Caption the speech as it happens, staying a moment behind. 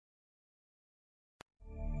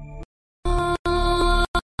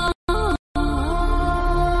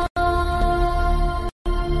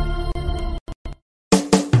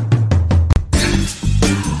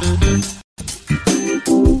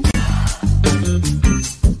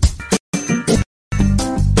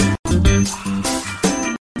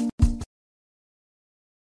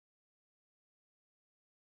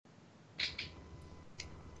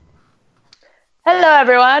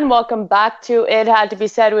everyone. Welcome back to It Had to Be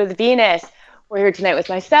Said with Venus. We're here tonight with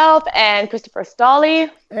myself and Christopher Stolle.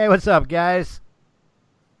 Hey, what's up, guys?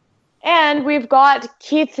 And we've got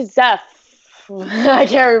Keith Zeff. I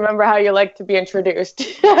can't remember how you like to be introduced.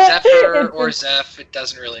 Zephyr or Zeph, it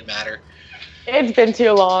doesn't really matter. It's been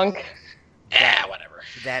too long. Whatever.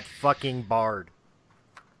 That fucking bard.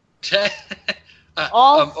 Summer.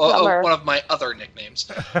 One of my other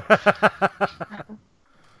nicknames.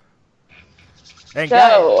 And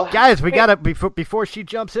guys, we gotta before she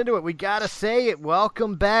jumps into it, we gotta say it.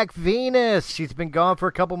 Welcome back, Venus. She's been gone for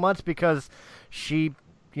a couple months because she,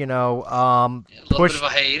 A little bit of a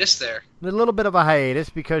hiatus there. A little bit of a hiatus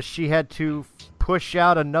because she had to push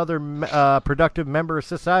out another productive member of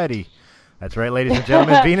society. That's right, ladies and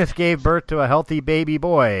gentlemen. Venus gave birth to a healthy baby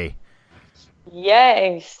boy.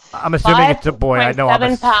 Yes. I'm assuming it's a boy. I know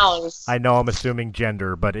 7 pounds. I know I'm assuming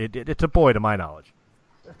gender, but it's a boy to my knowledge.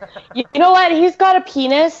 You know what? He's got a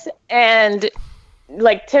penis, and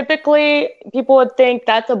typically people would think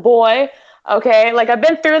that's a boy. Okay, I've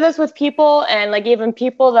been through this with people, and even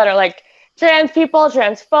people that are trans people,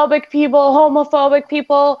 transphobic people, homophobic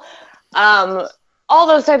people, all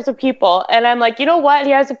those types of people. And I'm like, you know what?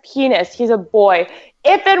 He has a penis. He's a boy.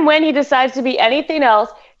 If and when he decides to be anything else,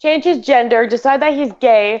 change his gender, decide that he's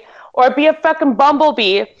gay, or be a fucking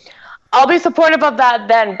bumblebee, I'll be supportive of that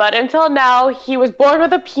then. But until now, he was born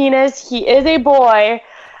with a penis. He is a boy.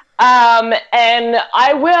 And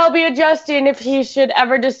I will be adjusting if he should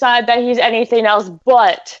ever decide that he's anything else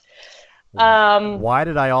but. Why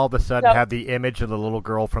did I all of a sudden have the image of the little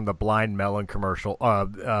girl from the Blind Melon commercial,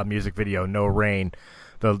 music video, No Rain,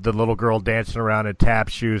 the little girl dancing around in tap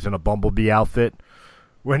shoes and a bumblebee outfit?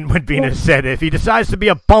 When Venus said, if he decides to be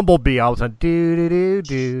a bumblebee, I was on do.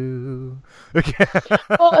 Okay.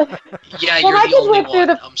 Yeah, you're the only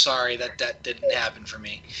one. I'm sorry, that didn't happen for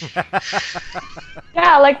me.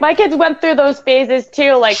 Yeah, my kids went through those phases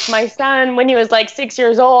too. My son, when he was 6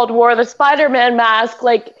 years old, wore the Spider-Man mask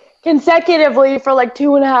consecutively for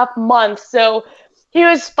 2.5 months. So he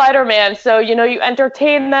was Spider-Man. So, you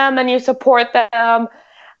entertain them and you support them.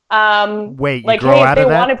 Wait, you grow out of that?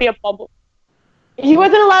 They want to be a bumblebee. He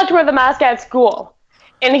wasn't allowed to wear the mask at school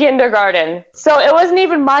in kindergarten. So it wasn't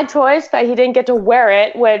even my choice that he didn't get to wear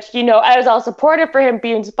it, which, I was all supportive for him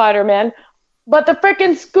being Spider-Man. But the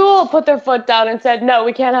freaking school put their foot down and said, no,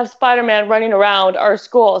 we can't have Spider-Man running around our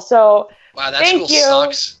school. So, wow, that thank school you.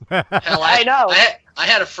 Sucks. Hell, I know. I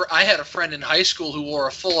had a friend in high school who wore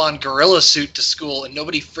a full-on gorilla suit to school, and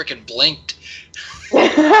nobody freaking blinked. No,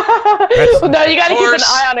 you got to keep an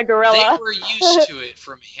eye on a gorilla. They were used to it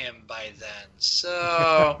from him by then,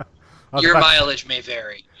 so your mileage may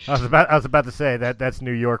vary. I was about to say that's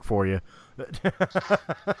New York for you.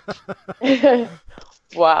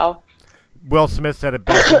 Wow. Will Smith said it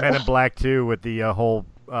best in Men in Black 2 with the whole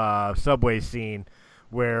subway scene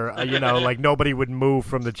where, nobody would move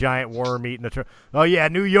from the giant worm eating the truck. Oh, yeah,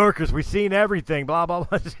 New Yorkers, we've seen everything, blah, blah,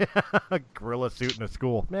 blah. Gorilla suit in a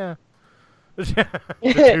school. Yeah. It's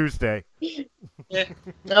a Tuesday. Yeah.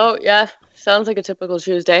 Oh, yeah. Sounds like a typical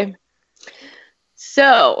Tuesday.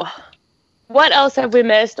 So, what else have we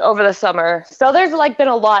missed over the summer? So, there's been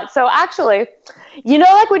a lot. So, actually,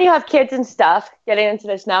 when you have kids and stuff, getting into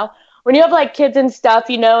this now, when you have kids and stuff,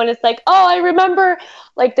 and it's oh, I remember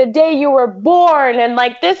the day you were born and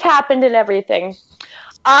this happened and everything.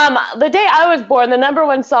 The day I was born, the number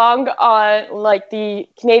one song on the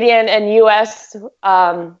Canadian and US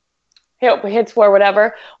hits for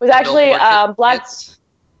whatever was actually Black. Hits.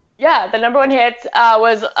 Yeah, the number one hit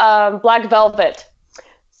was Black Velvet.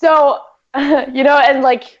 So,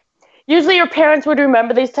 and usually your parents would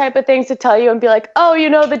remember these type of things to tell you and be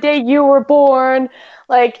oh, the day you were born,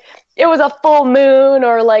 it was a full moon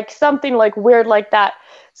or something weird like that.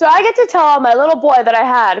 So I get to tell my little boy that I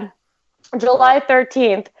had July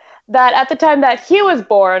 13th that at the time that he was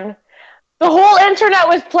born, the whole internet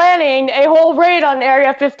was planning a whole raid on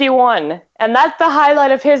Area 51. And that's the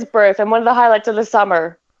highlight of his birth and one of the highlights of the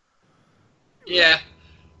summer. Yeah.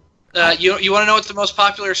 You want to know what the most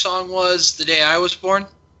popular song was the day I was born?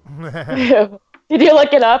 Did you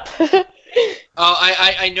look it up? Oh,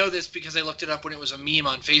 I know this because I looked it up when it was a meme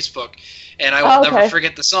on Facebook, and I will never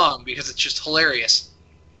forget the song because it's just hilarious.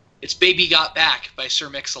 It's Baby Got Back by Sir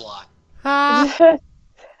Mix-a-Lot. Nice.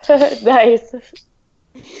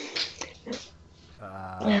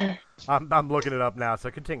 I'm looking it up now, so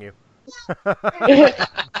continue.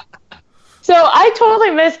 So I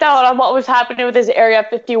totally missed out on what was happening with this Area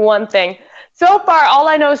 51 thing. So far, all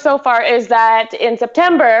I know so far is that in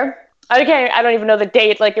September, I don't even know the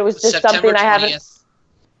date. It was just September something 20th. I haven't.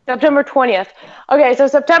 September 20th. Okay, so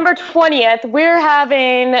September 20th, we're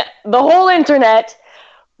having the whole internet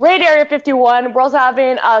raid Area 51. We're also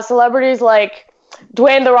having celebrities like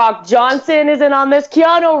Dwayne "The Rock" Johnson is in on this.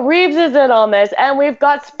 Keanu Reeves is in on this. And we've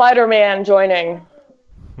got Spider-Man joining.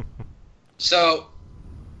 So,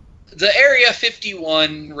 the Area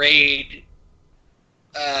 51 raid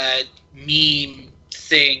meme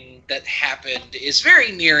thing that happened is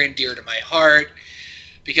very near and dear to my heart,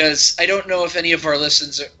 because I don't know if any of our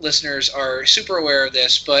listeners are super aware of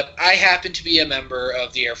this, but I happen to be a member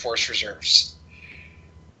of the Air Force Reserves.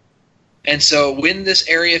 And so when this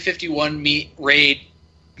Area 51 raid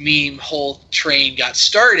meme whole train got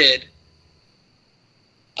started,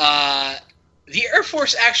 the Air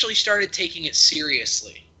Force actually started taking it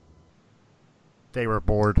seriously. They were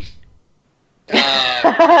bored.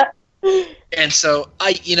 And so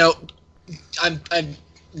I'm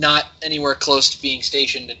not anywhere close to being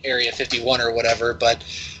stationed at Area 51 or whatever, but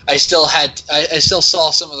I still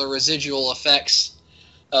saw some of the residual effects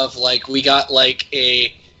of, like, we got like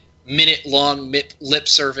a minute-long lip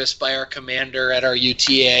service by our commander at our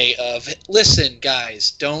UTA of, listen,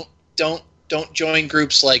 guys, don't join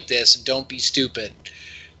groups like this, and don't be stupid.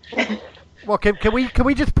 Well, can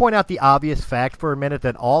we just point out the obvious fact for a minute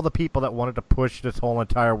that all the people that wanted to push this whole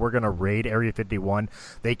entire we're going to raid Area 51,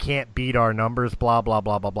 they can't beat our numbers, blah, blah,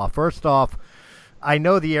 blah, blah, blah. First off, I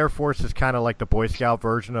know the Air Force is kind of like the Boy Scout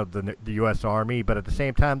version of the U.S. Army, but at the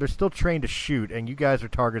same time, they're still trained to shoot, and you guys are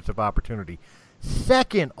targets of opportunity.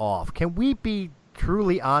 Second off, can we be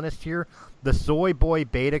truly honest here? The soy boy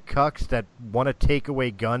beta cucks that want to take away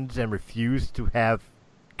guns and refuse to have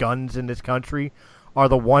guns in this country are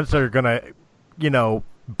the ones that are going to,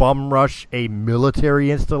 bum rush a military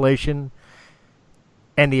installation,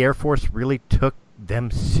 and the Air Force really took them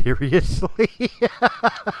seriously.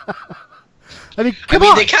 I mean,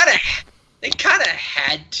 on. They kind of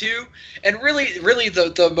had to, and really,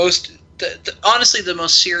 honestly, the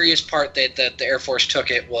most serious part that the Air Force took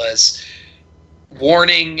it was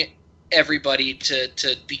warning everybody to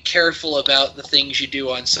be careful about the things you do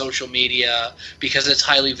on social media, because it's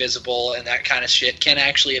highly visible, and that kind of shit can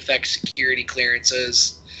actually affect security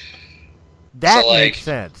clearances. That makes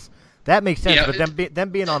sense. That makes sense. But them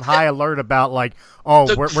being on high alert about, like,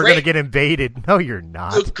 we're going to get invaded. No, you're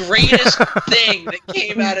not. The greatest thing that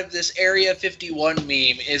came out of this Area 51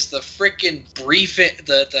 meme is the frickin' briefing,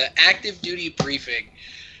 the active duty briefing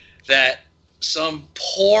that some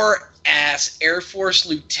poor ass Air Force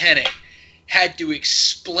lieutenant had to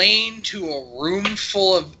explain to a room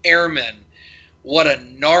full of airmen what a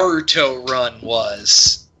Naruto run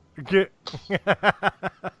was. And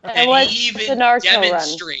he even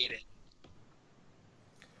demonstrated.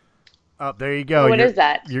 Oh, there you go. What is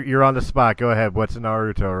that? You're on the spot. Go ahead. What's a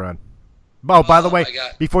Naruto run? Oh, by the way,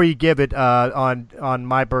 before you give it, on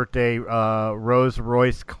my birthday, Rolls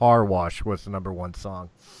Royce Car Wash was the #1 song.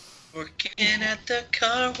 Working at the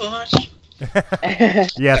car wash.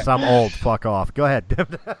 Yes, I'm old. Fuck off. Go ahead.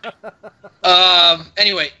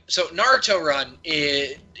 Anyway, so Naruto Run,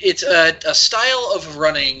 it's a style of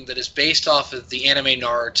running that is based off of the anime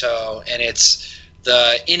Naruto, and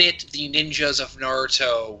the ninjas of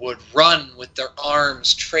Naruto would run with their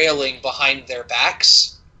arms trailing behind their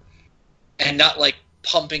backs, and not like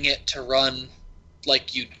pumping it to run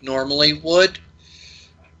like you normally would,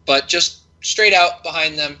 but just straight out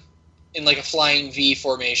behind them in like a flying V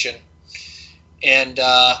formation. And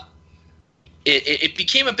it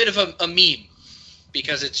became a bit of a meme,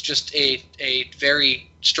 because it's just a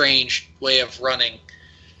very strange way of running,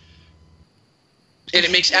 and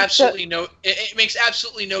it makes absolutely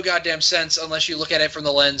no goddamn sense unless you look at it from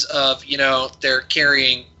the lens of, they're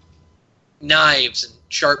carrying knives and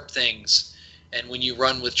sharp things, and when you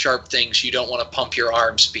run with sharp things, you don't want to pump your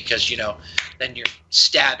arms, because then you're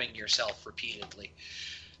stabbing yourself repeatedly.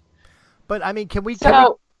 But I mean, can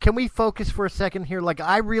we focus for a second here? Like,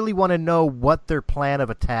 I really want to know what their plan of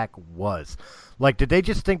attack was. Like, did they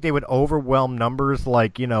just think they would overwhelm numbers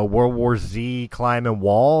like, World War Z climbing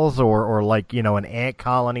walls, or like, an ant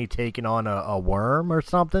colony taking on a worm or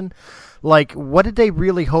something? Like, what did they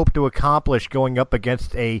really hope to accomplish going up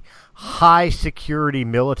against a high-security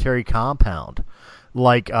military compound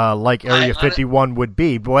like Area 51 would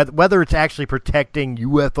be? Whether it's actually protecting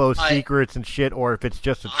UFO secrets and shit, or if it's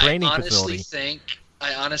just a training facility.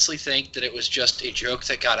 I honestly think that it was just a joke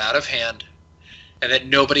that got out of hand, and that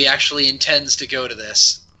nobody actually intends to go to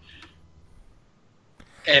this.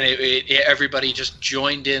 And everybody just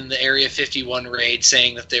joined in the Area 51 raid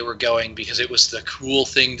saying that they were going because it was the cool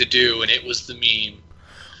thing to do, and it was the meme.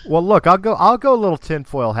 Well, look, I'll go a little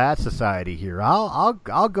tinfoil hat society here. I'll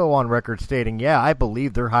go on record stating, I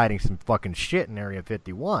believe they're hiding some fucking shit in Area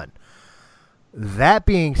 51. That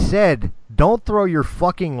being said, don't throw your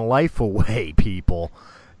fucking life away, people.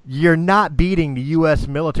 You're not beating the U.S.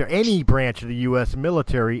 military, any branch of the U.S.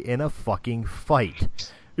 military, in a fucking fight.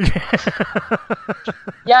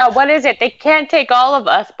 Yeah, what is it? They can't take all of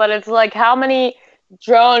us, but it's like how many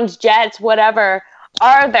drones, jets, whatever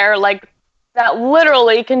are there like that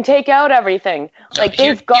literally can take out everything? Like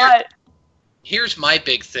they've got. Here's my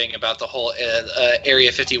big thing about the whole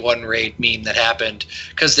Area 51 raid meme that happened,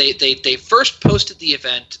 because they first posted the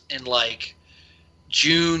event in like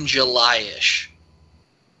June, July-ish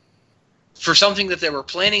for something that they were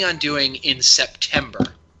planning on doing in September.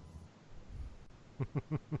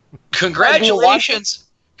 Congratulations,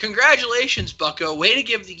 Bucko. Way to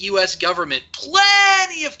give the U.S. government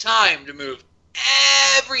plenty of time to move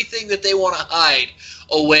everything that they want to hide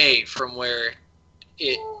away from where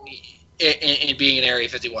it being in Area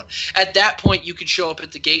 51. At that point, you could show up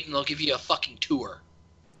at the gate and they'll give you a fucking tour.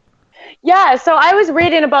 Yeah, so I was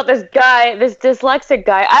reading about this guy, this dyslexic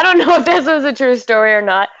guy. I don't know if this was a true story or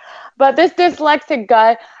not, but this dyslexic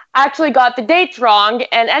guy actually got the dates wrong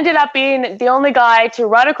and ended up being the only guy to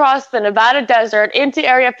run across the Nevada desert into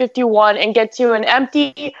Area 51 and get to an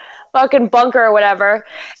empty fucking bunker or whatever.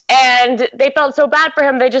 And they felt so bad for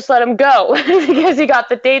him, they just let him go because he got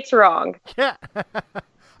the dates wrong. Yeah.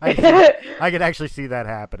 I could actually see that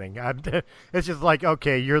happening. It's just like,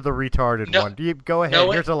 okay, you're the retarded one. Go ahead.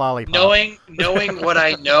 Here's a lollipop. Knowing what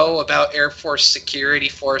I know about Air Force security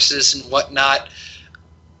forces and whatnot,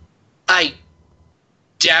 I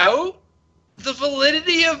doubt the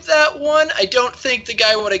validity of that one. I don't think the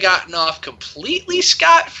guy would have gotten off completely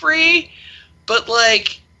scot-free, but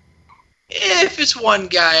like, if it's one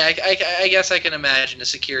guy, I guess I can imagine a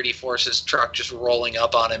security forces truck just rolling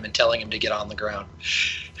up on him and telling him to get on the ground.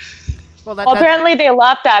 Well, apparently they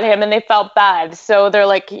laughed at him and they felt bad, so they're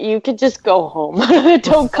like, "You could just go home.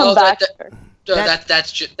 Don't come back."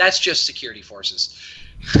 That's just security forces.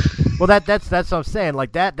 Well, that's what I'm saying.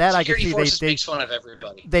 Like that I can see. Security forces makes fun of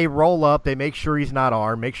everybody. They roll up. They make sure he's not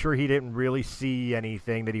armed. Make sure he didn't really see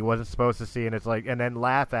anything that he wasn't supposed to see, and it's like, and then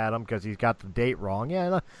laugh at him because he's got the date wrong.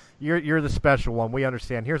 Yeah, you're the special one. We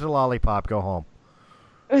understand. Here's a lollipop. Go home.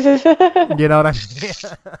 You know what I mean?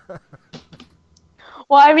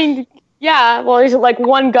 Well, I mean, yeah. Well, he's like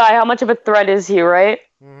one guy. How much of a threat is he, right?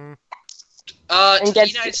 Mm-hmm. To the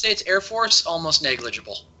United States Air Force, almost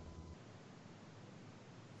negligible.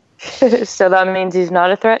 So that means he's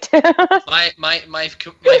not a threat. my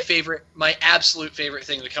absolute favorite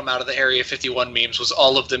thing to come out of the Area 51 memes was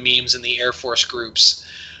all of the memes in the Air Force groups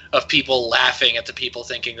of people laughing at the people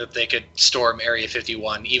thinking that they could storm Area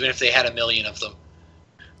 51, even if they had 1 million of them.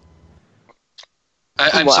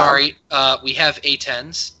 I'm sorry. We have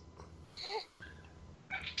A-10s.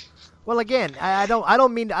 Well, again, I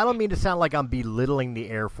don't mean to sound like I'm belittling the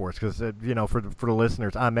Air Force because for the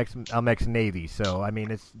listeners, I'm ex-Navy, so I mean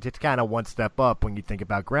it's kind of one step up when you think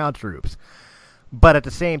about ground troops. But at the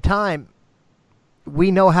same time, we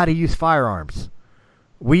know how to use firearms.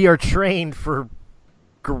 We are trained for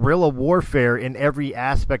guerrilla warfare in every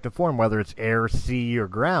aspect of form, whether it's air, sea, or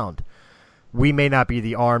ground. We may not be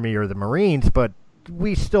the Army or the Marines, but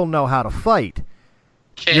we still know how to fight.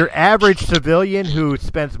 Your average civilian who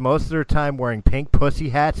spends most of their time wearing pink pussy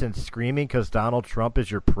hats and screaming because Donald Trump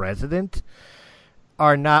is your president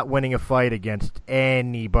are not winning a fight against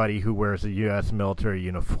anybody who wears a U.S. military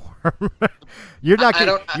uniform. You're not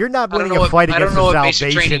winning a fight against the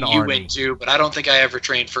Salvation Army. You went to, but I don't think I ever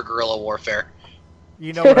trained for guerrilla warfare.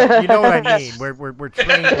 You know what I mean? We're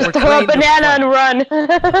trained. Throw a banana and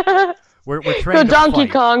run. We're trained to Donkey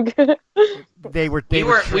Kong. We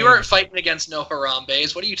weren't fighting against no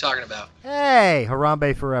Harambe's. What are you talking about? Hey,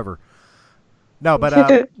 Harambe forever. No,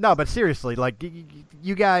 but seriously, like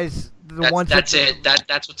you guys, That's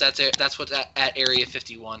what's at Area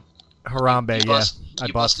 51. Harambe,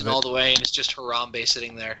 You busted all the way, and it's just Harambe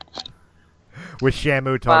sitting there. With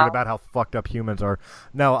Shamu talking about how fucked up humans are.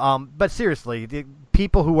 No, but seriously, the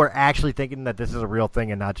people who are actually thinking that this is a real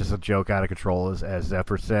thing and not just a joke out of control, as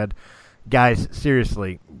Zephyr said, guys,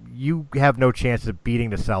 seriously, you have no chance of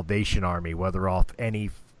beating the Salvation Army, whether off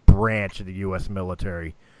any branch of the U.S.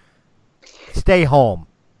 military. Stay home.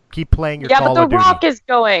 Keep playing your Call of Duty. Yeah, but The Rock is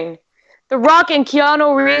going. The Rock and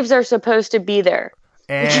Keanu Reeves are supposed to be there.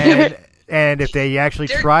 And if they actually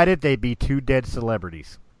tried it, they'd be 2 dead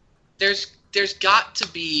celebrities. There's got to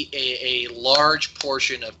be a large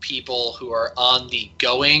portion of people who are on the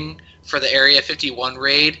going for the Area 51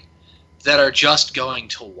 raid that are just going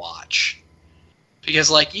to watch.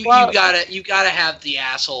 Because like you gotta have the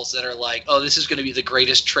assholes that are like, oh, this is going to be the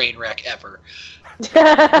greatest train wreck ever.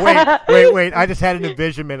 wait! I just had an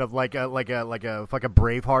envisionment of like a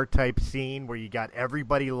Braveheart type scene where you got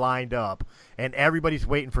everybody lined up and everybody's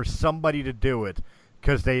waiting for somebody to do it.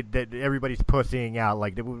 because everybody's pussying out.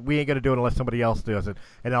 Like, we ain't going to do it unless somebody else does it.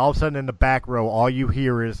 And all of a sudden in the back row, all you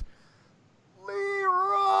hear is,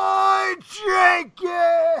 Leroy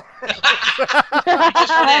Jenkins!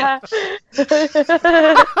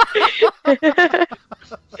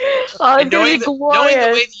 Knowing the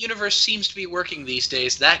way the universe seems to be working these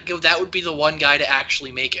days, that would be the one guy to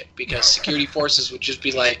actually make it, because security forces would just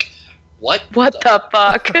be like, What the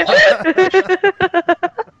fuck?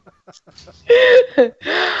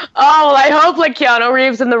 Oh, I hope like Keanu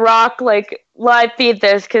Reeves and The Rock like live feed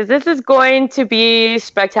this, because this is going to be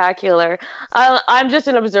spectacular. I'm just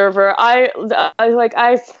an observer. I've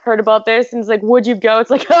heard about this and it's like, would you go?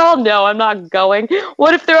 It's like, oh no, I'm not going.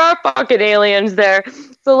 What if there are fucking aliens there?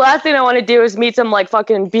 So the last thing I want to do is meet some like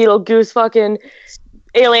fucking Beetlejuice fucking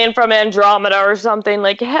alien from Andromeda or something.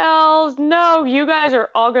 Like, hell no, you guys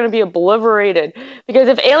are all going to be obliterated. Because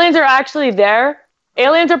if aliens are actually there,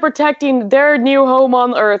 aliens are protecting their new home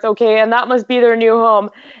on Earth, okay? And that must be their new home.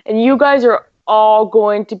 And you guys are all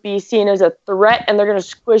going to be seen as a threat, and they're going to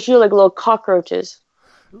squish you like little cockroaches.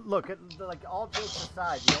 Look, like, all jokes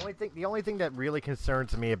aside, the only thing that really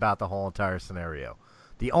concerns me about the whole entire scenario,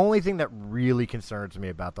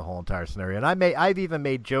 and I've even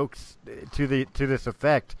made jokes to this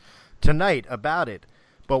effect tonight about it.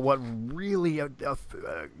 But what really,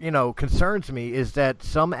 concerns me is that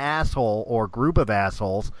some asshole or group of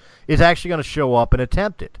assholes is actually going to show up and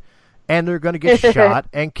attempt it, and they're going to get shot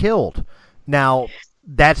and killed. Now,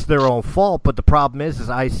 that's their own fault, but the problem is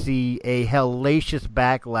I see a hellacious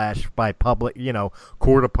backlash by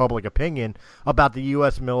court of public opinion about the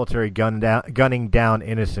U.S. military gunning down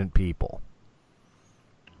innocent people.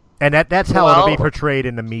 And that's how it'll be portrayed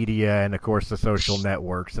in the media and, of course, the social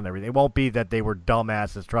networks and everything. It won't be that they were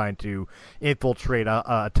dumbasses trying to infiltrate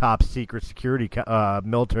a top-secret security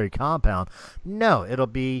military compound. No, it'll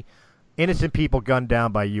be innocent people gunned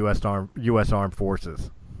down by U.S. armed forces.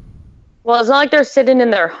 Well, it's not like they're sitting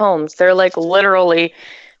in their homes. They're, like, literally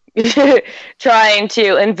trying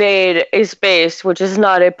to invade a space which is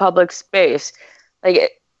not a public space.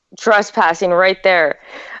 Like, trespassing right there.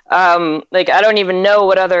 I don't even know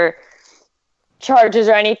what other charges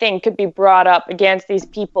or anything could be brought up against these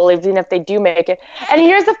people, even if they do make it. And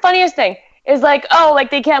here's the funniest thing, is like, oh,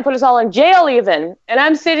 like they can't put us all in jail even. And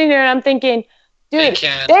I'm sitting there and I'm thinking, dude,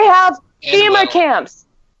 they have FEMA camps.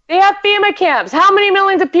 They have FEMA camps. How many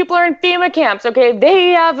millions of people are in FEMA camps? Okay, they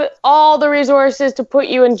have all the resources to put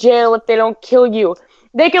you in jail if they don't kill you.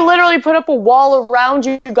 They can literally put up a wall around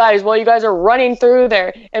you guys while you guys are running through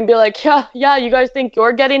there and be like, yeah, you guys think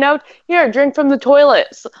you're getting out? Here, drink from the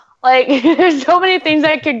toilets. Like, there's so many things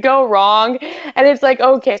that could go wrong. And it's like,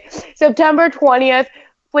 okay, September 20th,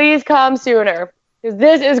 please come sooner. Because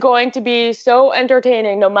this is going to be so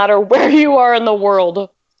entertaining no matter where you are in the world.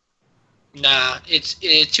 Nah, it's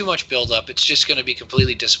too much build-up. It's just going to be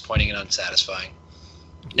completely disappointing and unsatisfying.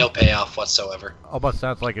 No payoff whatsoever. Almost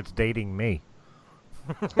sounds like it's dating me.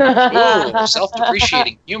 Ooh,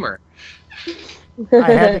 self-depreciating humor.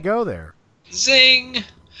 I had to go there. Zing!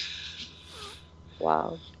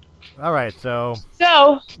 Wow. All right, so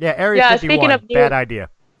yeah, Area 51, speaking of bad idea.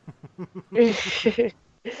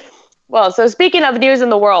 Well, so speaking of news in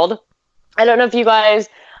the world, I don't know if you guys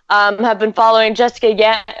have been following Jessica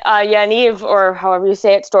Yaniv, or however you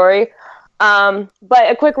say it, story. But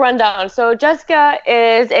a quick rundown. So Jessica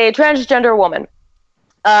is a transgender woman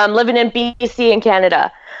living in BC in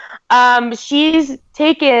Canada. She's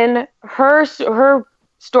taken her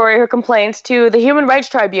story, her complaints to the Human Rights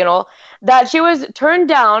Tribunal that she was turned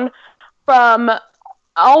down from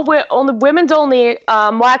women's only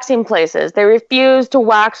waxing places. They refused to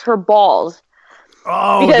wax her balls.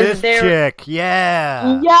 Oh, this chick,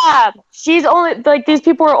 yeah. Yeah, she's only, like, these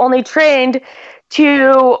people are only trained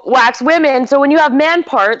to wax women, so when you have man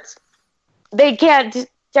parts, they can't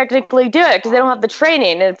technically do it because they don't have the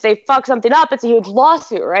training, and if they fuck something up, it's a huge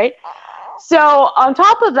lawsuit, right? So, on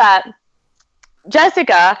top of that,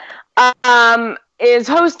 Jessica is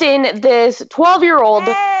hosting this 12-year-old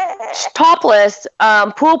topless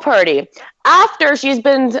pool party after she's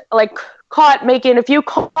been, like, caught making a few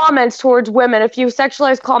comments towards women, a few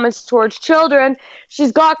sexualized comments towards children. She's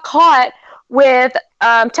got caught with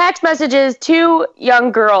text messages to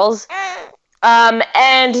young girls,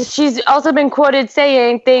 and she's also been quoted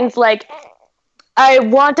saying things like, I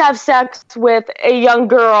want to have sex with a young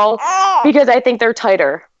girl because I think they're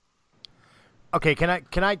tighter. Okay, can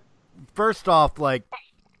I first off, like,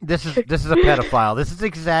 this is a pedophile. This is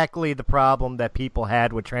exactly the problem that people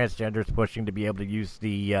had with transgenders pushing to be able to use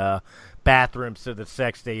the bathrooms to the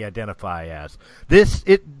sex they identify as.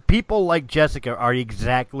 People like Jessica are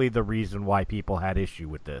exactly the reason why people had issue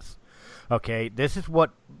with this. Okay, this is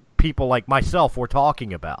what people like myself were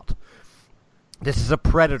talking about. This is a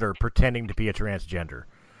predator pretending to be a transgender.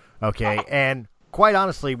 Okay, and quite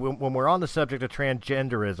honestly, when we're on the subject of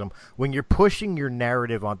transgenderism, when you're pushing your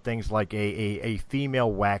narrative on things like a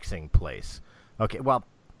female waxing place, okay, well,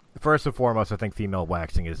 first and foremost, I think female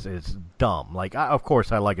waxing is dumb. Like, of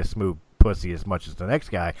course, I like a smooth pussy as much as the next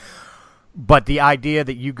guy, but the idea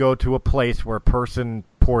that you go to a place where a person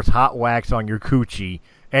pours hot wax on your coochie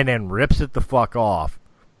and then rips it the fuck off,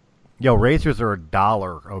 yo, razors are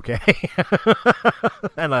 $1, okay?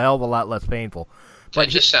 And a hell of a lot less painful. But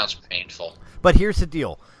it just sounds painful. But here's the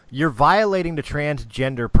deal. You're violating the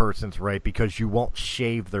transgender person's right because you won't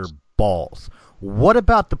shave their balls. What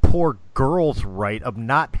about the poor girl's right of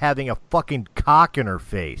not having a fucking cock in her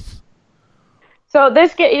face? So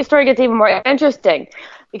this story gets even more interesting.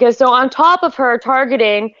 Because so on top of her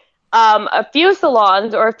targeting a few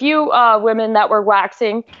salons or a few women that were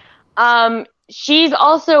waxing, she's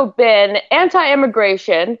also been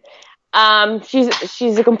anti-immigration.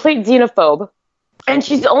 She's a complete xenophobe. And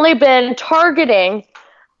she's only been targeting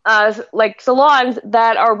like salons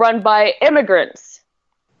that are run by immigrants.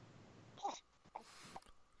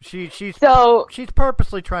 She's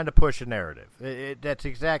purposely trying to push a narrative. That's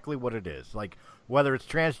exactly what it is. Like, whether it's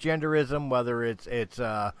transgenderism, whether it's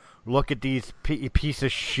look at these piece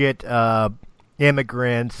of shit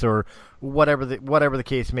immigrants, or whatever the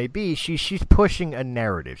case may be, she's pushing a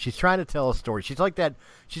narrative. She's trying to tell a story. She's like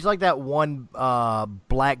that one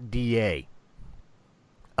black DA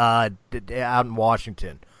out in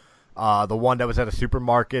Washington. The one that was at a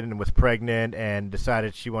supermarket and was pregnant and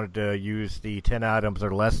decided she wanted to use the 10 items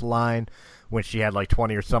or less line when she had like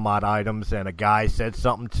 20 or some odd items, and a guy said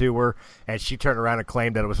something to her, and she turned around and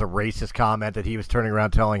claimed that it was a racist comment, that he was turning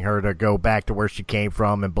around telling her to go back to where she came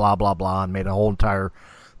from and blah, blah, blah, and made a whole entire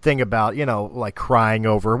thing about, like crying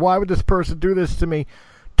over, why would this person do this to me?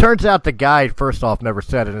 Turns out the guy, first off, never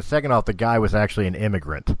said it, and second off, the guy was actually an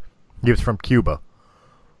immigrant. He was from Cuba.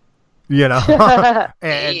 And,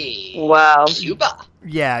 wow. Cuba.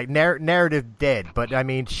 Yeah, narrative dead. But I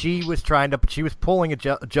mean, she was pulling a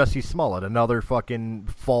Jussie Smollett, another fucking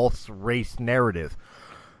false race narrative.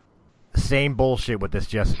 Same bullshit with this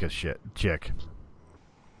Jessica chick.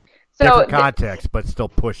 So, different context, but still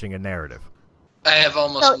pushing a narrative. I have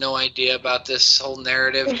almost no idea about this whole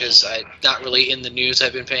narrative because I'm not really in the news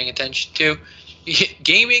I've been paying attention to.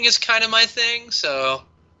 Gaming is kind of my thing, so...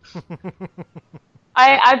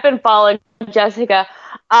 I've been following Jessica.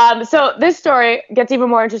 So this story gets even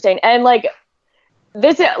more interesting. And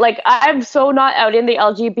I'm so not out in the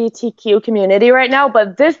LGBTQ community right now,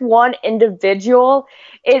 but this one individual,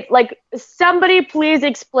 somebody please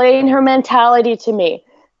explain her mentality to me.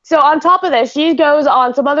 So on top of this, she goes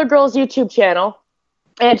on some other girl's YouTube channel,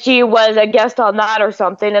 and she was a guest on that or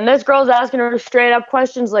something. And this girl's asking her straight up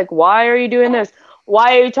questions like, why are you doing this?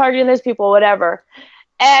 Why are you targeting these people? Whatever.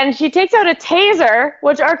 And she takes out a taser,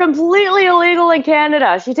 which are completely illegal in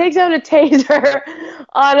Canada. She takes out a taser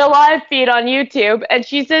on a live feed on YouTube, and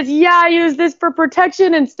she says, yeah, I use this for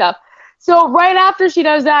protection and stuff. So right after she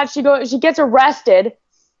does that, she gets arrested,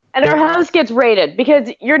 and her house gets raided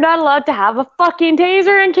because you're not allowed to have a fucking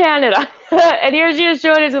taser in Canada. And here she is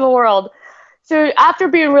showing it to the world. So after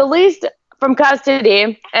being released from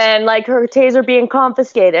custody and her taser being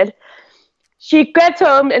confiscated, she gets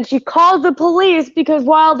home and she calls the police because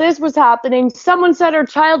while this was happening, someone sent her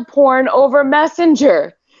child porn over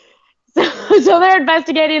Messenger. So they're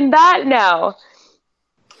investigating that now.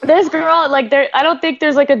 This girl, I don't think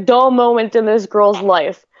there's a dull moment in this girl's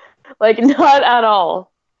life. Not at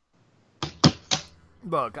all.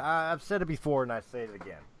 Look, I've said it before and I say it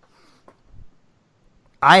again.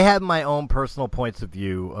 I have my own personal points of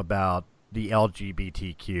view about the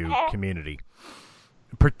LGBTQ community.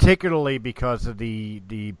 Particularly because of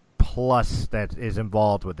the plus that is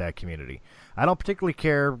involved with that community. I don't particularly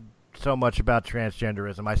care so much about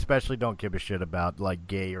transgenderism. I especially don't give a shit about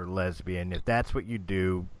gay or lesbian. If that's what you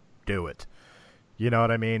do, do it. You know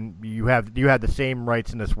what I mean? You have the same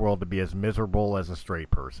rights in this world to be as miserable as a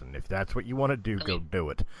straight person. If that's what you want to do, go do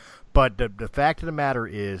it. But the fact of the matter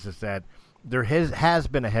is that there has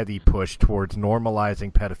been a heavy push towards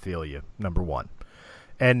normalizing pedophilia, number one.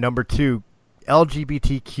 And number two,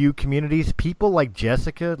 LGBTQ communities, people like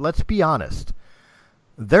Jessica, let's be honest,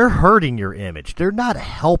 they're hurting your image. They're not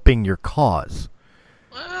helping your cause.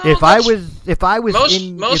 Well,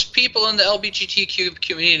 most people in the LGBTQ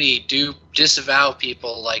community do disavow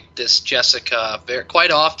people like this Jessica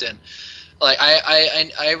quite often.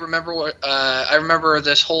 I remember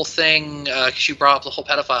this whole thing. She brought up the whole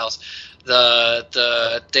pedophiles.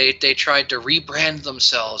 They tried to rebrand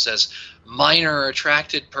themselves as minor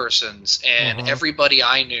attracted persons, and everybody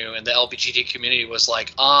I knew in the LGBT community was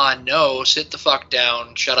like, no, sit the fuck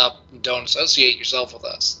down, shut up, and don't associate yourself with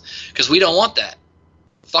us, because we don't want that.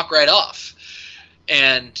 Fuck right off.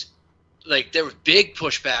 And like, there was big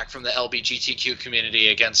pushback from the LGBTQ community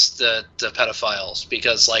against the pedophiles,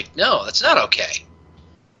 because like, no, that's not okay.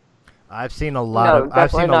 I've seen a lot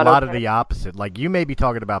of the opposite. Like, you may be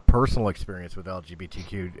talking about personal experience with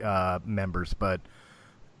LGBTQ members, but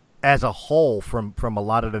as a whole, from a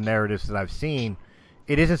lot of the narratives that I've seen,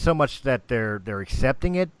 it isn't so much that they're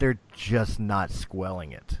accepting it; they're just not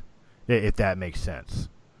squelling it. If that makes sense.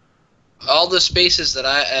 All the spaces that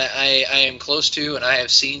I am close to and I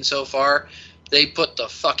have seen so far, they put the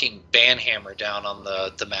fucking ban hammer down on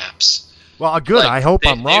the maps. Well, good. Like, I hope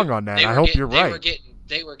I'm wrong on that. I hope you're right.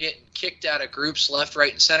 They were getting kicked out of groups left,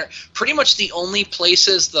 right, and center. Pretty much the only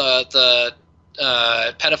places the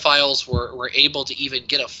pedophiles were able to even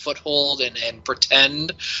get a foothold and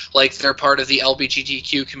pretend like they're part of the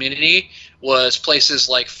LGBTQ community was places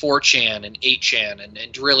like 4chan and 8chan,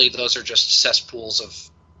 and really those are just cesspools of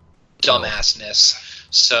dumbassness.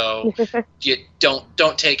 So you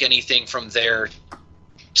don't take anything from there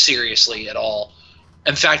seriously at all.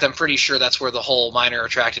 In fact, I'm pretty sure that's where the whole minor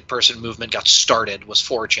attracted person movement got started, was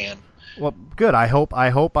 4chan. Well, good. I hope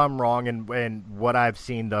I'm wrong, and what I've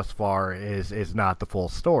seen thus far is not the full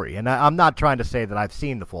story. And I'm not trying to say that I've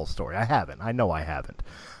seen the full story. I haven't. I know I haven't.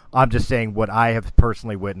 I'm just saying what I have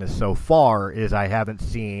personally witnessed so far is I haven't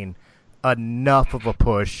seen enough of a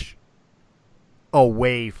push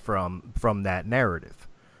away from that narrative.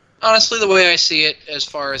 Honestly, the way I see it as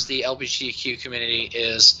far as the LGBTQ community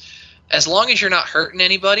is, as long as you're not hurting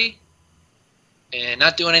anybody and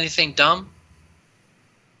not doing anything dumb,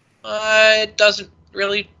 it doesn't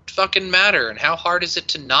really fucking matter. And how hard is it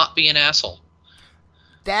to not be an asshole?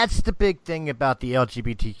 That's the big thing about the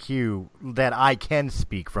LGBTQ that I can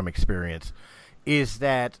speak from experience, is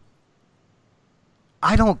that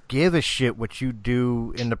I don't give a shit what you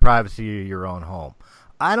do in the privacy of your own home.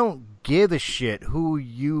 I don't give a shit who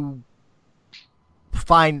you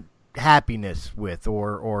find happiness with,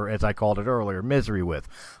 or as I called it earlier, misery with.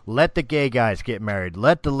 Let the gay guys get married.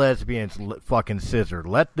 Let the lesbians fucking scissor.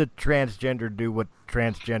 Let the transgender do what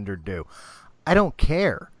transgender do. I don't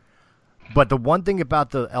care. But the one thing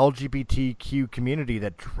about the LGBTQ community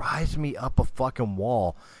that drives me up a fucking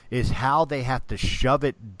wall is how they have to shove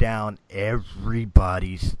it down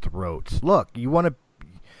everybody's throats. Look, you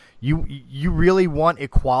really want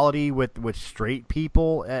equality with straight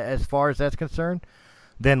people as far as that's concerned?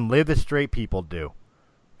 Then live as straight people do.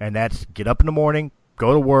 And that's get up in the morning,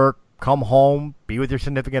 go to work, come home, be with your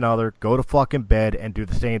significant other, go to fucking bed, and do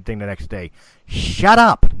the same thing the next day. Shut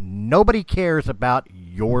up. Nobody cares about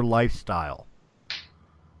your lifestyle.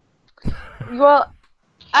 Well,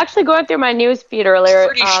 actually going through my news feed earlier,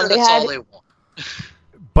 pretty sure that's all they want.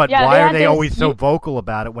 But yeah, why are they always so vocal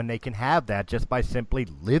about it when they can have that just by simply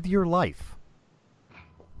live your life?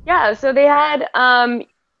 Yeah, so they had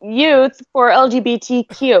youth for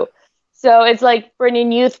LGBTQ. So it's like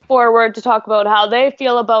bringing youth forward to talk about how they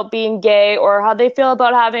feel about being gay, or how they feel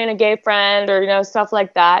about having a gay friend, or stuff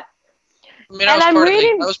like that. I mean, I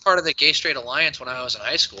was part of the Gay Straight Alliance when I was in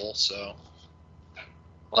high school, so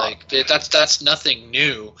like that's nothing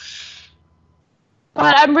new.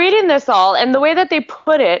 But I'm reading this all, and the way that they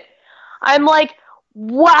put it, I'm like,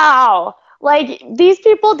 wow, like these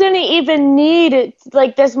people didn't even need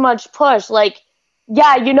like this much push. Like,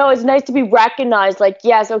 yeah, it's nice to be recognized. Like,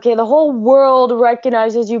 yes, okay, the whole world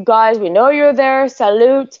recognizes you guys. We know you're there.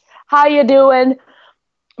 Salute. How you doing?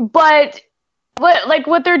 But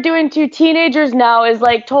what they're doing to teenagers now is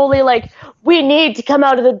like totally like, we need to come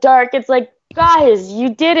out of the dark. It's like, guys, you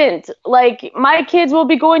didn't. Like, my kids will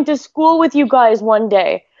be going to school with you guys one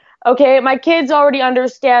day. Okay, my kids already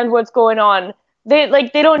understand what's going on. They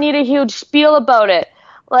don't need a huge spiel about it.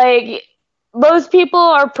 Like, most people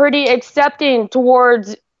are pretty accepting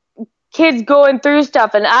towards kids going through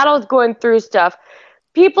stuff and adults going through stuff.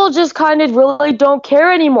 People just kind of really don't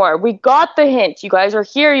care anymore. We got the hint. You guys are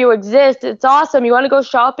here. You exist. It's awesome. You want to go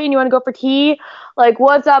shopping? You want to go for tea? Like,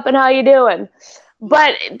 what's up and how you doing?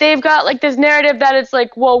 But they've got like this narrative that it's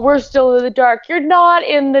like, well, we're still in the dark. You're not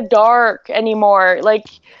in the dark anymore. Like,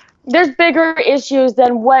 there's bigger issues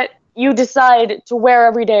than what you decide to wear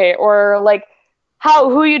every day, or like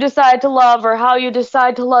who you decide to love, or how you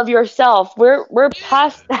decide to love yourself. We're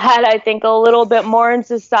past that, I think, a little bit more in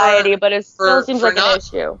society, but it still seems like an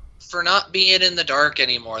issue. For not being in the dark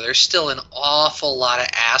anymore, there's still an awful lot of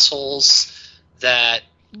assholes that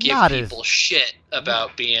give people shit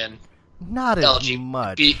about being Not as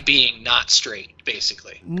much. Being not straight,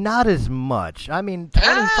 basically. Not as much. I mean,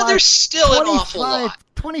 there's still an awful lot.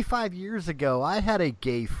 25 years ago, I had a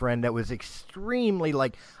gay friend that was extremely,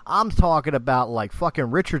 like, I'm talking about, like,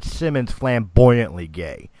 fucking Richard Simmons flamboyantly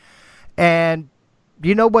gay. And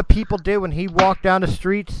you know what people did when he walked down the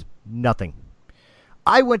streets? Nothing.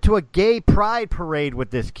 I went to a gay pride parade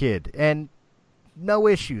with this kid, and no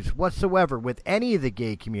issues whatsoever with any of the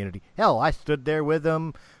gay community. Hell, I stood there with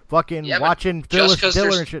him, fucking watching Phyllis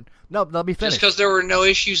Diller and shit. No, let me finish. Just because there were no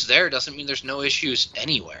issues there doesn't mean there's no issues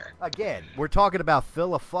anywhere. Again, we're talking about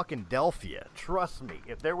Philadelphia. Trust me,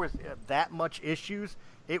 if there was that much issues,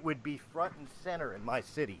 it would be front and center in my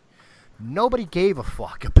city. Nobody gave a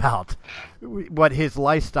fuck about what his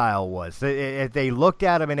lifestyle was. If they looked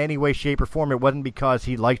at him in any way, shape, or form, it wasn't because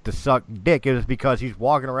he liked to suck dick. It was because he's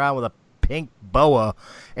walking around with a pink boa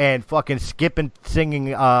and fucking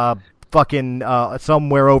singing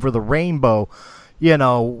Somewhere Over the Rainbow, you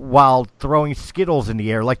know, while throwing Skittles in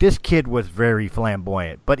the air. Like, this kid was very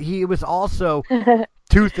flamboyant. But he was also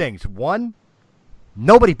two things. One,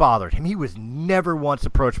 nobody bothered him. He was never once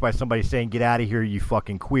approached by somebody saying, "Get out of here, you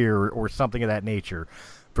fucking queer," or something of that nature.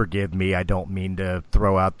 Forgive me, I don't mean to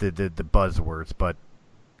throw out the buzzwords, but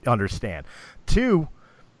understand. Two,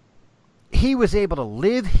 he was able to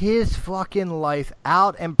live his fucking life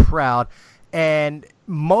out and proud, and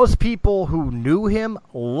most people who knew him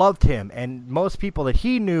loved him, and most people that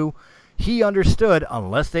he knew, he understood,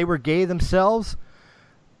 unless they were gay themselves.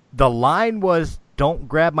 The line was, "Don't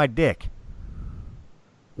grab my dick.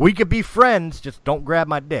 We could be friends, just don't grab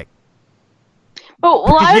my dick." But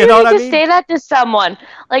why do you need to say that to someone?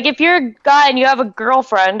 Like, if you're a guy and you have a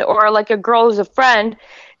girlfriend, or like a girl who's a friend,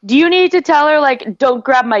 do you need to tell her, like, "Don't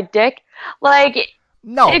grab my dick"? Like,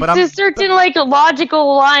 no, it's a certain like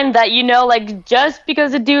logical line that, you know, like, just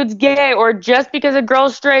because a dude's gay or just because a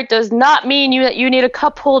girl's straight does not mean that you need a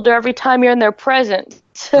cup holder every time you're in their presence.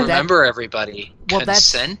 Remember, everybody,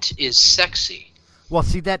 consent is sexy. Well,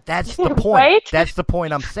 see, that's the point. Right? That's the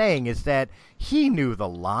point I'm saying, is that he knew the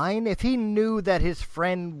line. If he knew that his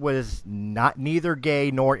friend was neither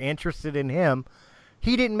gay nor interested in him,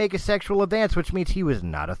 he didn't make a sexual advance, which means he was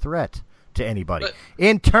not a threat to anybody. But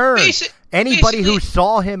in turn, anybody who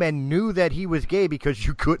saw him and knew that he was gay, because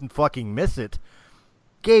you couldn't fucking miss it,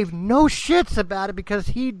 gave no shits about it because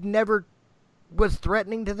he never was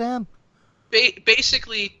threatening to them.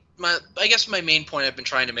 Basically, I guess my main point I've been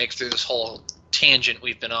trying to make through this whole tangent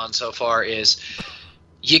we've been on so far is,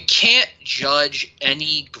 you can't judge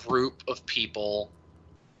any group of people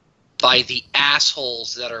by the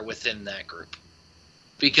assholes that are within that group.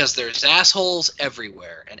 Because there's assholes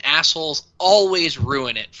everywhere, and assholes always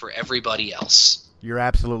ruin it for everybody else. You're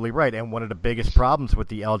absolutely right, and one of the biggest problems with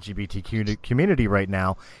the LGBTQ community right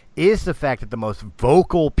now is the fact that the most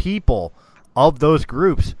vocal people of those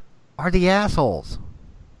groups are the assholes.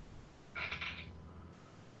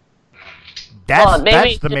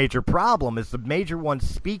 That's the major problem, is the major ones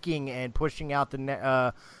speaking and pushing out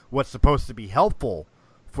the what's supposed to be helpful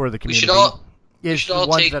for the community is the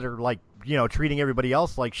ones that are, like, you know, treating everybody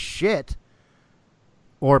else like shit,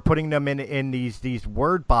 or putting them in these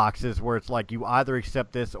word boxes where it's like, you either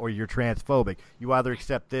accept this or you're transphobic, you either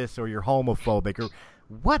accept this or you're homophobic, or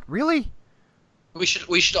what, really? We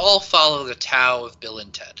should all follow the Tao of Bill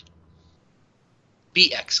and Ted.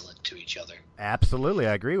 Be excellent to each other. Absolutely,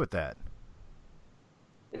 I agree with that.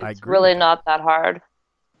 It's really not that hard.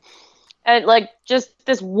 And, like, just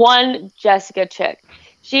this one Jessica chick.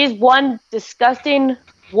 She's one disgusting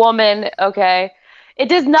woman, okay? It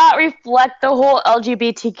does not reflect the whole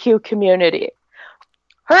LGBTQ community.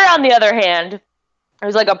 Her, on the other hand,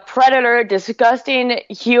 is like a predator, disgusting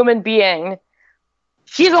human being.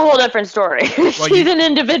 She's a whole different story. Well, she's an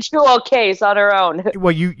individual case on her own.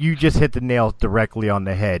 Well, you just hit the nail directly on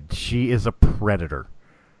the head. She is a predator.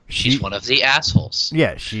 She's one of the assholes.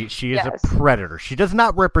 Yeah, she is a predator. She does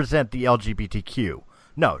not represent the LGBTQ.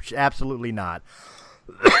 No, absolutely not.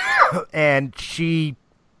 And she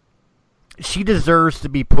deserves to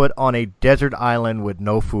be put on a desert island with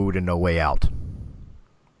no food and no way out.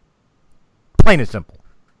 Plain and simple.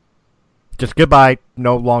 Just goodbye,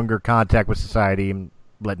 no longer contact with society, and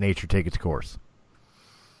let nature take its course.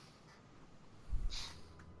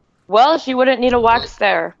 Well, she wouldn't need a wax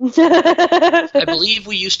there. I believe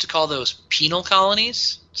we used to call those penal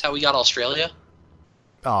colonies. That's how we got Australia.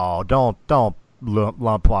 Oh, don't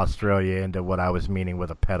lump Australia into what I was meaning with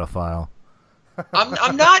a pedophile.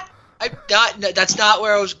 I'm not. That's not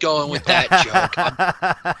where I was going with that joke.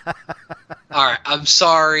 All right, I'm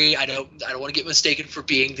sorry. I don't want to get mistaken for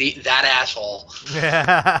being that asshole. No,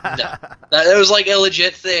 that was like a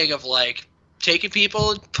legit thing of, like, taking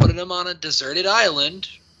people and putting them on a deserted island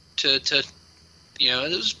to it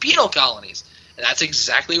was penal colonies. And that's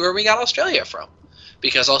exactly where we got Australia from.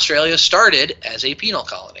 Because Australia started as a penal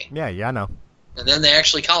colony. Yeah, I know. And then they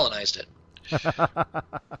actually colonized it.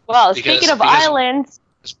 Well, speaking of islands...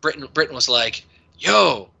 Britain was like,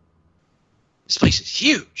 yo, this place is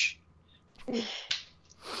huge.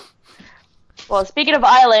 Well, speaking of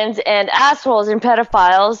islands and assholes and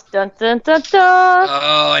pedophiles, dun dun dun dun.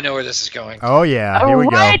 Oh, I know where this is going. Oh yeah, here we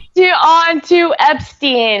go. On to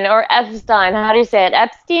Epstein or Epstein. How do you say it?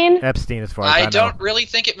 Epstein? Epstein, as far as I know. I don't really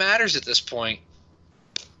think it matters at this point.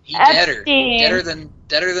 He deader than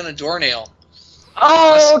a doornail.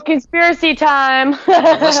 Oh, conspiracy time!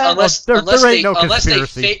 unless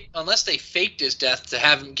they faked his death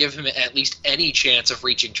to give him at least any chance of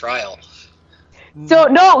reaching trial. So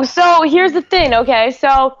here's the thing, okay?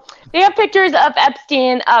 So they have pictures of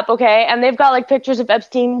Epstein up, okay? And they've got, like, pictures of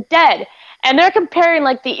Epstein dead. And they're comparing,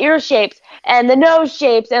 like, the ear shapes and the nose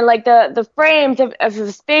shapes and, like, the frames of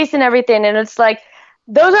his face and everything. And it's like,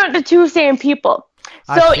 those aren't the two same people.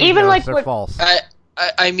 So even, like... They're false.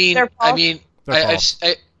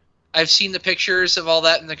 I've seen the pictures of all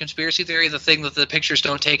that in the conspiracy theory. The thing that the pictures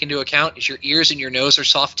don't take into account is your ears and your nose are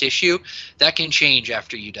soft tissue. That can change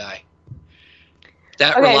after you die.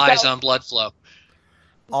 That relies on blood flow.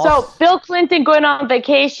 So Bill Clinton going on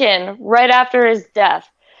vacation right after his death.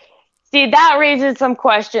 See, that raises some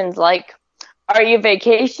questions like, are you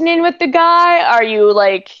vacationing with the guy? Are you,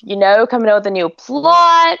 like, coming out with a new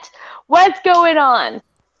plot? What's going on?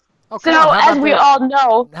 Okay, so, as we all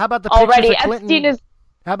know, how about the already, Epstein is...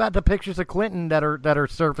 How about the pictures of Clinton that are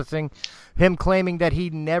surfacing? Him claiming that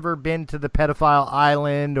he'd never been to the pedophile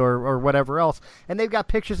island or whatever else, and they've got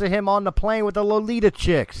pictures of him on the plane with the Lolita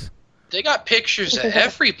chicks. They got pictures of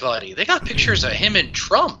everybody. They got pictures of him and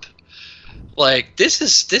Trump. Like, this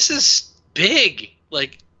is big.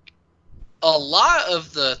 Like, a lot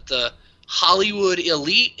of the Hollywood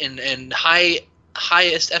elite and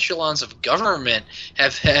highest echelons of government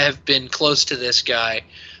have been close to this guy.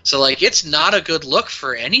 So, like, it's not a good look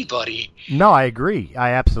for anybody. No, I agree.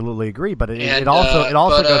 I absolutely agree. But it also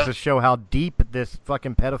goes to show how deep this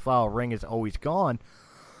fucking pedophile ring has always gone.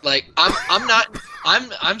 Like,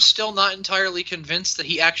 I'm still not entirely convinced that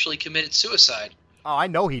he actually committed suicide. Oh, I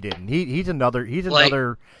know he didn't. He's another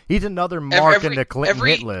mark in the Clinton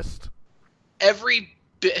hit list. Every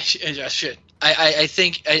bit shit. I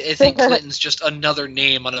think Clinton's just another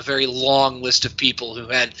name on a very long list of people who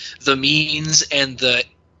had the means and the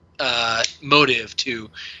motive to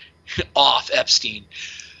off Epstein.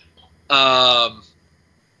 But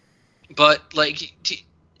like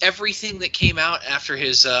everything that came out after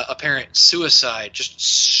his apparent suicide just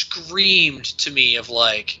screamed to me of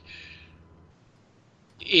like,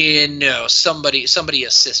 somebody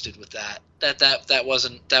assisted with that. That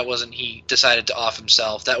wasn't he decided to off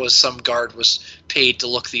himself. That was some guard was paid to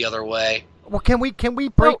look the other way. Well, can we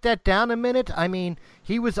break that down a minute? I mean,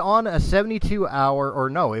 he was on a 72-hour, or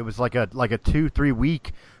no, it was like a 2-3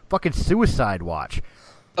 week fucking suicide watch.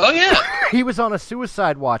 Oh yeah. He was on a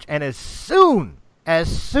suicide watch, and as soon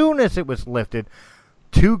as it was lifted,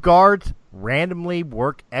 2 guards randomly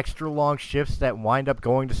work extra long shifts that wind up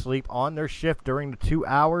going to sleep on their shift during the 2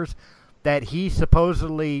 hours that he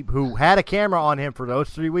supposedly, who had a camera on him for those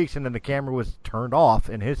 3 weeks, and then the camera was turned off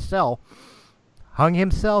in his cell, hung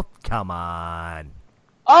himself? Come on.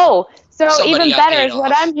 Oh, so Somebody even better is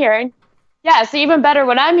what I'm hearing. Yeah, so even better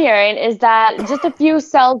what I'm hearing is that just a few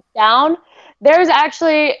cells down, there's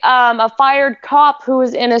actually a fired cop who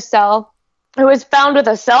was in a cell, who was found with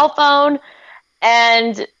a cell phone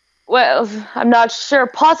and, well, I'm not sure,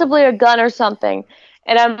 possibly a gun or something.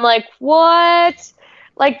 And I'm like, what?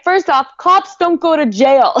 Like, first off, cops don't go to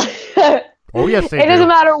jail. Oh, yes, they do. It doesn't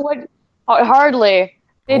matter what, hardly.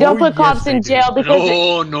 They don't put cops in jail because...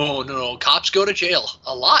 No. Cops go to jail.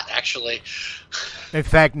 A lot, actually. In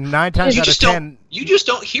fact, 9 times out of 10... You just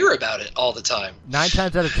don't hear about it all the time. 9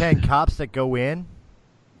 times out of 10, cops that go in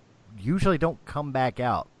usually don't come back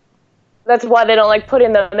out. That's why they don't like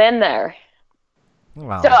putting them in there.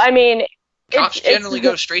 Wow. So, I mean... Cops generally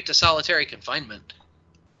go straight to solitary confinement.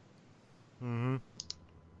 Mm-hmm.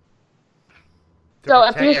 So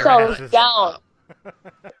a few cells down.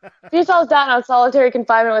 A few cells down on solitary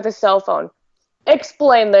confinement with a cell phone.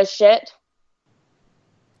 Explain this shit.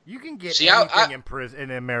 You can get anything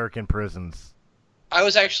in American prisons. I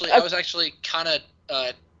was actually kind of,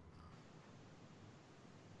 I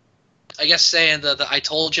guess, saying the I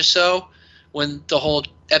told you so when the whole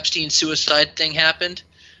Epstein suicide thing happened,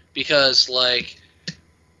 because like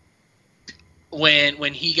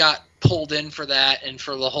when he got pulled in for that and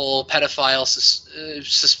for the whole pedophile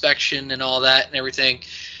suspicion and all that and everything,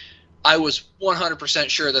 I was 100%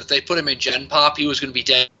 sure that if they put him in Gen Pop, he was going to be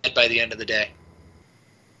dead by the end of the day.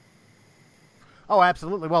 Oh,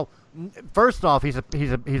 absolutely. Well, first off, he's a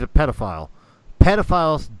pedophile.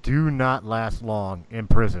 Pedophiles do not last long in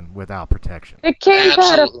prison without protection. The king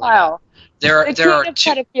pedophile. There are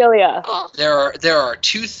pedophilia. There are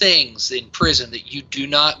two things in prison that you do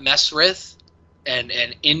not mess with, and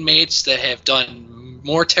inmates that have done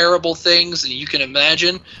more terrible things than you can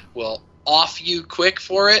imagine will off you quick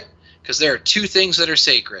for it, because there are two things that are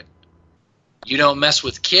sacred. You don't mess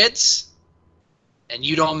with kids, and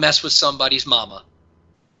you don't mess with somebody's mama.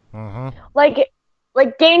 Mm-hmm.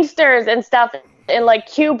 Like gangsters and stuff in like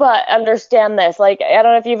Cuba understand this. Like, I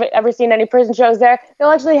don't know if you've ever seen any prison shows there. They'll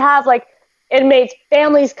actually have like inmates'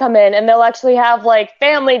 families come in, and they'll actually have like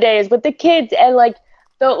family days with the kids and like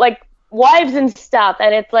wives and stuff.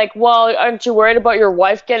 And it's like, well, aren't you worried about your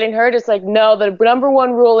wife getting hurt? It's like, no, the number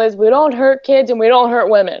one rule is we don't hurt kids and we don't hurt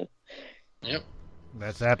women. Yep.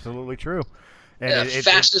 That's absolutely true. And the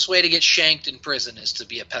fastest way to get shanked in prison is to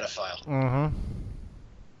be a pedophile. Mm-hmm.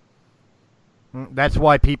 That's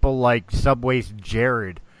why people like Subway's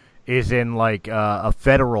Jared is in like a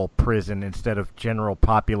federal prison instead of general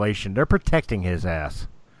population. They're protecting his ass.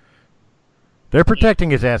 They're protecting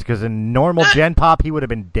his ass because in normal Gen Pop, he would have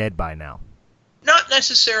been dead by now. Not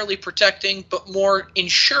necessarily protecting, but more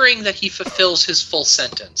ensuring that he fulfills his full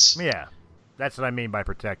sentence. Yeah, that's what I mean by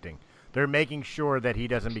protecting. They're making sure that he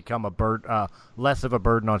doesn't become less of a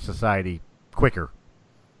burden on society quicker.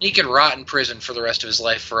 He can rot in prison for the rest of his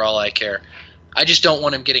life for all I care. I just don't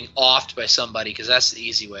want him getting offed by somebody, because that's the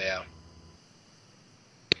easy way out.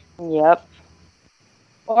 Yep.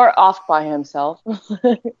 Or off by himself.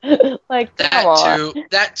 Like,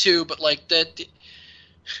 that too, but like that.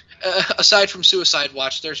 Aside from Suicide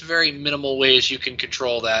Watch, there's very minimal ways you can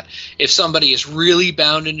control that. If somebody is really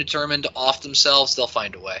bound and determined to off themselves, they'll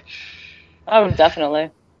find a way. Oh, definitely.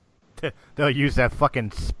 They'll use that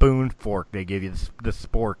fucking spoon fork they give you, the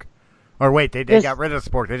spork. Or wait, they got rid of the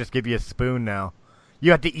spork. They just give you a spoon now.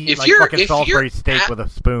 You have to eat like fucking Salisbury steak with a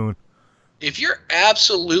spoon. If you're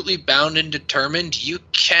absolutely bound and determined, you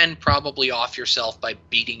can probably off yourself by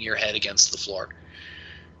beating your head against the floor.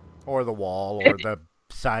 Or the wall, or the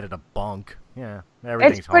side of the bunk. Yeah,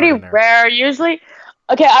 everything's It's pretty rare. Usually,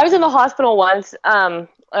 okay, I was in the hospital once.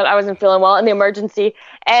 I wasn't feeling well in the emergency,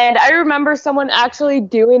 and I remember someone actually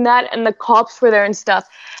doing that, and the cops were there and stuff.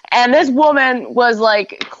 And this woman was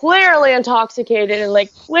like clearly intoxicated and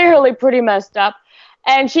like clearly pretty messed up.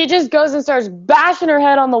 And she just goes and starts bashing her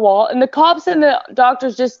head on the wall. And the cops and the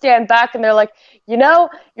doctors just stand back and they're like, you know,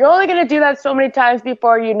 you're only going to do that so many times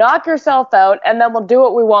before you knock yourself out, and then we'll do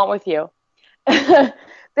what we want with you.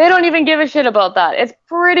 They don't even give a shit about that. It's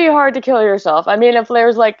pretty hard to kill yourself. I mean, if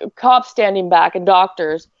there's like cops standing back and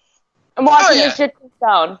doctors and watching this shit go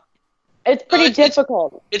down, it's pretty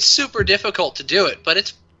difficult. It's super difficult to do it, but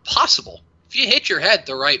it's possible. If you hit your head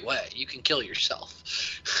the right way, you can kill yourself.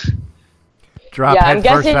 Drop head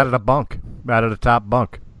first out of the top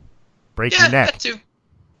bunk. Break your neck. That too.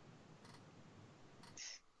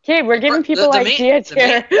 Okay, we're giving people ideas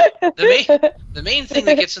here. The main thing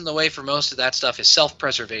that gets in the way for most of that stuff is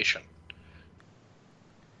self-preservation.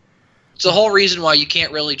 It's the whole reason why you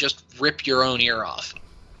can't really just rip your own ear off.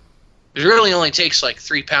 It really only takes like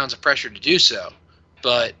 3 pounds of pressure to do so,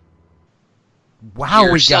 but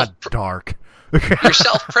wow, we got dark. Your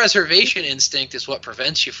self-preservation instinct is what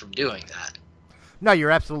prevents you from doing that. No,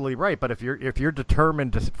 you're absolutely right. But if you're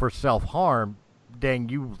determined for self-harm, then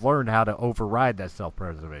you learn how to override that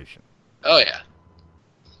self-preservation. Oh yeah.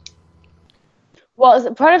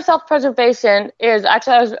 Well, part of self-preservation is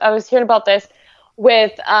actually I was hearing about this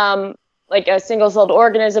with like a single-celled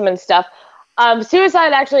organism and stuff.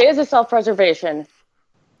 Suicide actually is a self-preservation.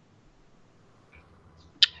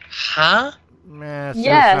 Huh?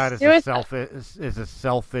 Suicide is a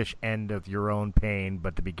selfish end of your own pain,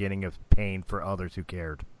 but the beginning of pain for others who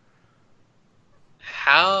cared.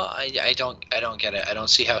 How? I don't get it. I don't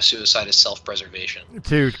see how suicide is self-preservation.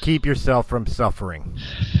 To keep yourself from suffering.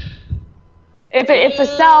 If a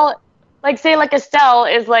cell, like say like a cell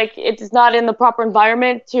is like it's not in the proper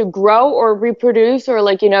environment to grow or reproduce or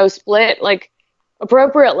like split like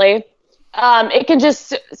appropriately, it can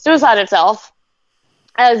just suicide itself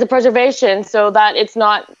as a preservation so that it's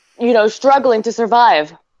not struggling to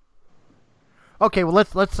survive. Okay, well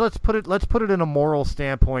let's put it in a moral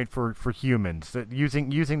standpoint for humans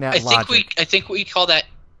using that logic. I think we call that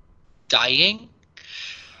dying.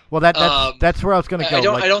 Well, that's where I was going to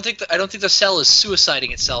go. I don't think the cell is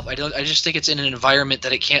suiciding itself. I just think it's in an environment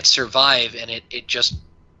that it can't survive, and it just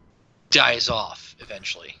dies off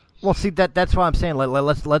eventually. Well, see that's why I'm saying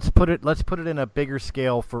let's put it in a bigger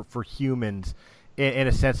scale for humans, in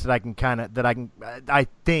a sense that I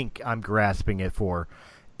think I'm grasping it for.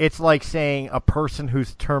 It's like saying a person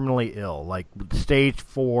who's terminally ill, like stage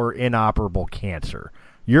 4 inoperable cancer.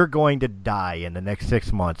 You're going to die in the next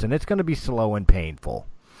 6 months, and it's going to be slow and painful.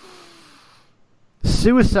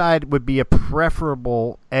 Suicide would be a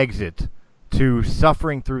preferable exit to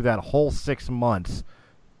suffering through that whole 6 months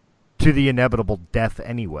to the inevitable death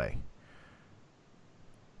anyway.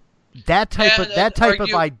 That type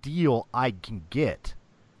of ideal I can get.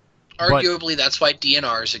 Arguably, that's why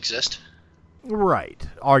DNRs exist. Right,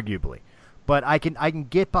 arguably. But I can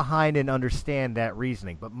get behind and understand that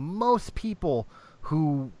reasoning. But most people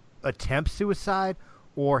who attempt suicide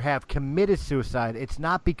or have committed suicide, it's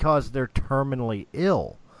not because they're terminally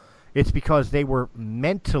ill. It's because they were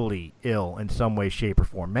mentally ill in some way, shape, or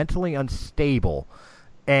form, mentally unstable,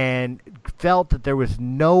 and felt that there was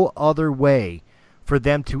no other way for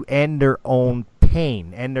them to end their own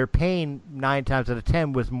pain. And their pain, 9 times out of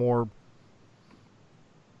 10, was more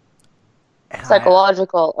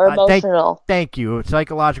psychological or emotional. Thank you.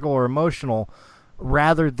 Psychological or emotional,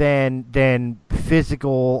 rather than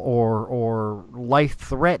physical or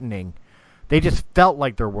life-threatening. They just felt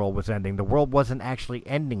like their world was ending. The world wasn't actually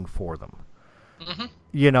ending for them. Mm-hmm.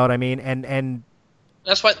 You know what I mean? And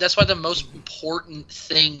that's why the most important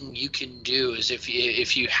thing you can do is if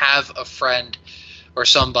you have a friend or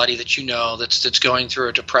somebody that you know that's going through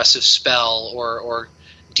a depressive spell or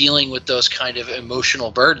dealing with those kind of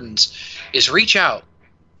emotional burdens, is reach out.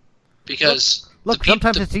 Because look,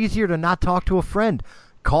 sometimes it's easier to not talk to a friend.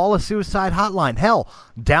 Call a suicide hotline. Hell,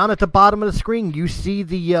 down at the bottom of the screen, you see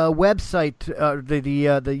the website,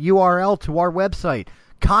 the URL to our website.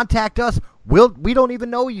 Contact us. We don't even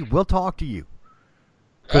know you. We'll talk to you.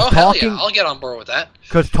 Hell yeah, I'll get on board with that.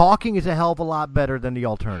 Because talking is a hell of a lot better than the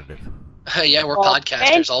alternative. Yeah, we're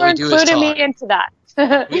podcasters. All we do is talk. Thanks for including me into that.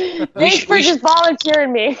 Thanks for just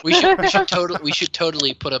volunteering me. we should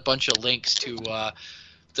totally put a bunch of links to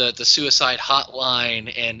the suicide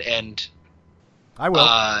hotline and I will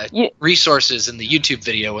resources in the YouTube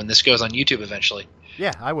video when this goes on YouTube eventually.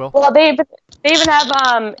 Yeah, I will. Well, they even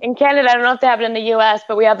have in Canada. I don't know if they have it in the U.S.,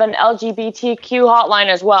 but we have an LGBTQ hotline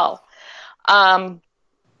as well.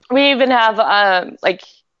 We even have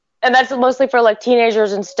and that's mostly for like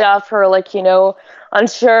teenagers and stuff who are like, you know,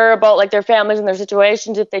 unsure about like their families and their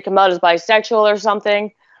situations if they come out as bisexual or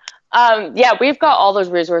something. Yeah, we've got all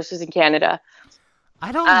those resources in Canada.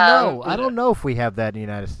 I don't know. I don't know if we have that in the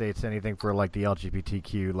United States. Anything for like the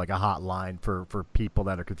LGBTQ, like a hotline for people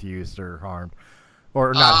that are confused or harmed,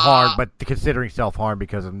 or not harmed, but considering self-harm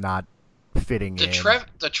because of not fitting in.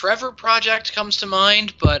 The Trevor Project comes to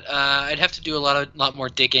mind, but I'd have to do a lot more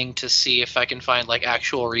digging to see if I can find like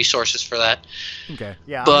actual resources for that. Okay,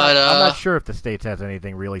 yeah, but I'm not sure if the States has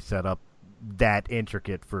anything really set up that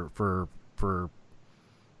intricate for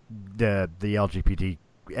the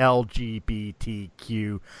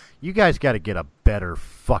LGBTQ. You guys got to get a better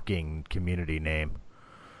fucking community name.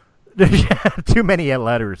 Too many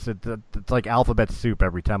letters. It's like alphabet soup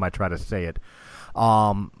every time I try to say it.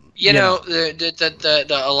 You know, a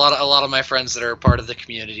lot of my friends that are part of the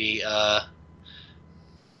community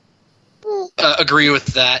agree with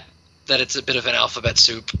that it's a bit of an alphabet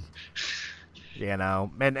soup. You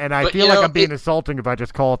know, and I feel like I'm being insulting if I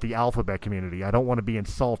just call it the alphabet community. I don't want to be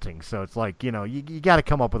insulting, so it's like, you know, you got to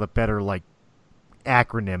come up with a better like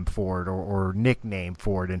acronym for it or nickname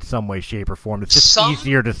for it in some way, shape, or form. It's just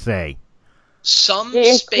easier to say.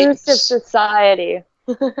 The inclusive society.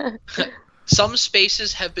 Some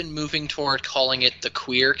spaces have been moving toward calling it the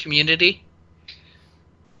queer community.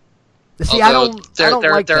 See, I don't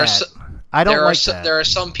like that. There are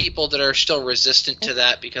some people that are still resistant to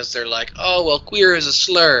that because they're like, oh, well, queer is a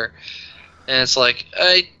slur. And it's like,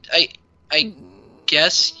 I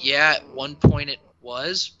guess, yeah, at one point it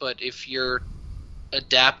was, but if you're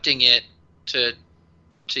adapting it to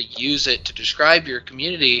use it to describe your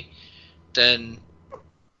community, then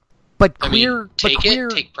take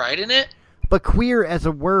pride in it. But queer as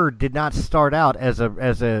a word did not start out as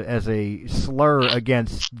a slur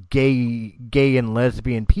against gay and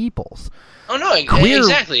lesbian peoples. Oh no, queer,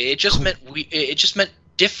 exactly. It just meant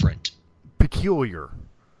different, peculiar.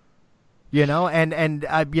 You know, and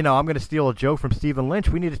I'm going to steal a joke from Stephen Lynch.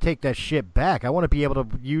 We need to take that shit back. I want to be able to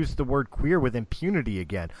use the word queer with impunity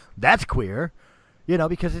again. That's queer. You know,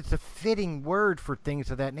 because it's a fitting word for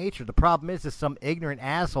things of that nature. The problem is some ignorant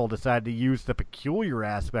asshole decided to use the peculiar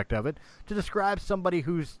aspect of it to describe somebody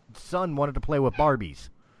whose son wanted to play with Barbies.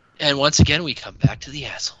 And once again, we come back to the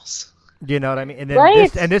assholes. You know what I mean? And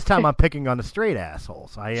then this time I'm picking on the straight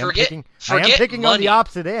assholes. I am picking money. On the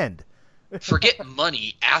opposite end. Forget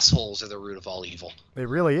money. Assholes are the root of all evil. It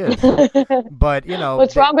really is. But, you know...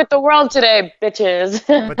 What's wrong with the world today, bitches?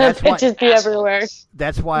 But that's why, bitches be everywhere.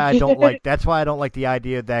 That's why I don't like the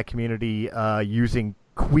idea of that community using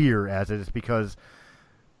queer as it is, because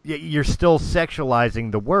you're still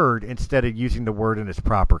sexualizing the word instead of using the word in its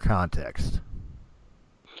proper context.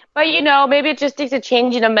 But, you know, maybe it just takes a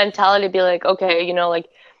change in a mentality to be like, okay, you know, like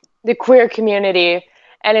the queer community...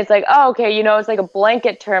 And it's like, oh, okay, you know, it's like a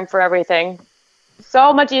blanket term for everything.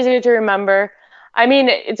 So much easier to remember. I mean,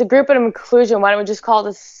 it's a group of inclusion. Why don't we just call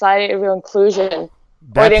it the Society of Inclusion?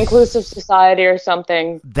 Or the Inclusive Society or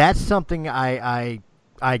something. That's something I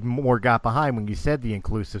more got behind when you said the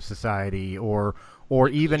Inclusive Society or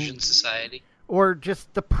even... Inclusion Society. Or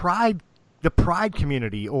just the Pride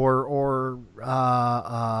community or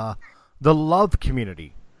the Love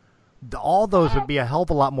community. All those would be a hell of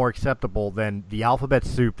a lot more acceptable than the alphabet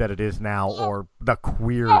soup that it is now or the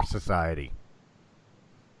queer society.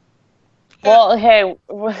 Well, hey.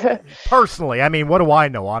 Personally, I mean, what do I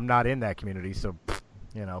know? I'm not in that community, so,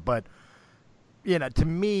 you know, but, you know, to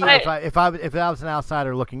me, if I was an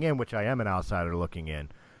outsider looking in, which I am an outsider looking in,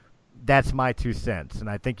 that's my 2 cents. And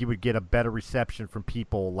I think you would get a better reception from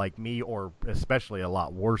people like me or especially a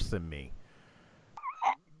lot worse than me.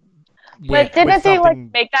 But didn't they like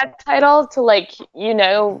make that title to like, you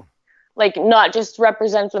know, like not just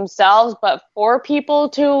represent themselves, but for people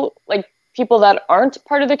to like people that aren't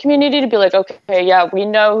part of the community to be like, okay, yeah, we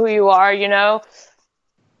know who you are, you know,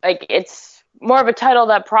 like it's more of a title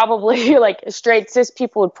that probably like straight cis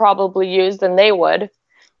people would probably use than they would.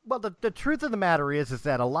 Well, the truth of the matter is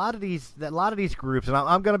that a lot of these groups, and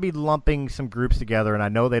I'm going to be lumping some groups together, and I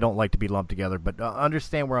know they don't like to be lumped together, but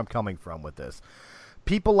understand where I'm coming from with this.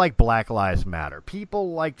 People like Black Lives Matter,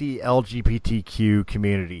 people like the LGBTQ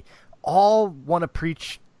community, all want to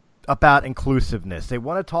preach about inclusiveness. They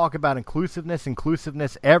want to talk about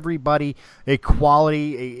inclusiveness, everybody,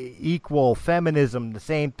 equality, equal, feminism, the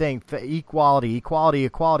same thing, equality,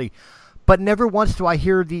 but never once do I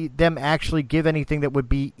hear them actually give anything that would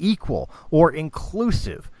be equal or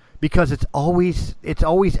inclusive, because it's always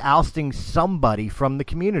ousting somebody from the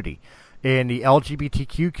community. In the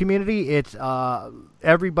LGBTQ community, it's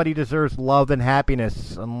everybody deserves love and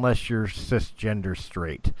happiness unless you're cisgender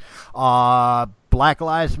straight. Black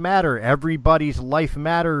Lives Matter, everybody's life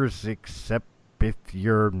matters except if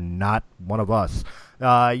you're not one of us.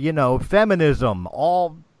 You know, feminism,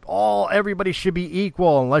 everybody should be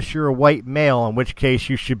equal unless you're a white male, in which case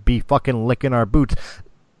you should be fucking licking our boots.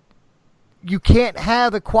 You can't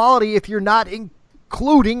have equality if you're not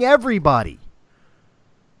including everybody.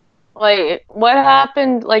 Like, what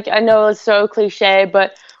happened? Like, I know it's so cliche,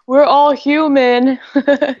 but we're all human.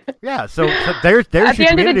 Yeah, so there's your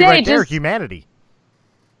community right there, humanity.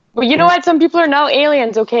 But you know what? Some people are now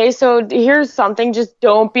aliens, okay? So here's something, just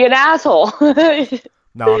don't be an asshole.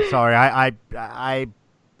 No, I'm sorry. I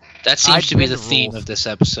that seems to be the theme of this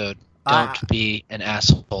episode. Don't be an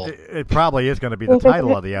asshole. It probably is going to be the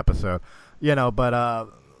title of the episode. You know, but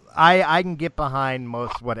I can get behind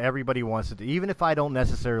most what everybody wants to do. Even if I don't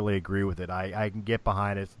necessarily agree with it, I can get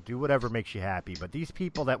behind it. Do whatever makes you happy. But these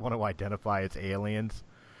people that want to identify as aliens,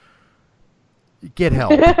 get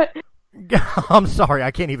help. I'm sorry,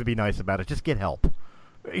 I can't even be nice about it. Just get help.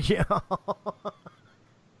 Yeah.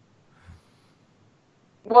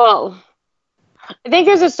 Well, I think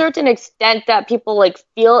there's a certain extent that people like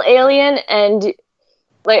feel alien, and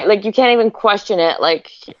like you can't even question it.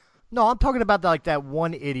 Like, no, I'm talking about like that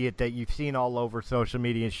one idiot that you've seen all over social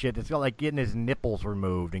media and shit. That's got like getting his nipples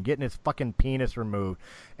removed and getting his fucking penis removed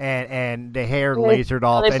and the hair lasered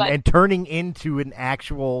off and turning into an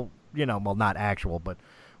actual, you know, well, not actual, but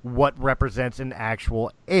what represents an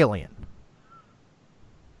actual alien.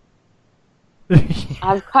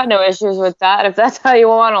 I've got no issues with that if that's how you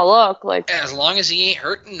want to look. Like, as long as he ain't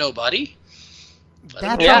hurting nobody.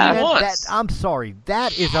 I'm sorry,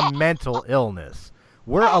 that is a mental illness.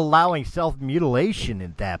 We're allowing self-mutilation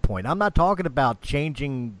at that point. I'm not talking about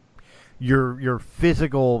changing your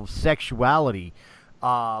physical sexuality,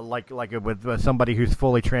 like with somebody who's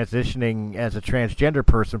fully transitioning as a transgender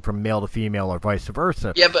person from male to female or vice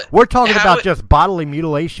versa. Yeah, but we're talking about just bodily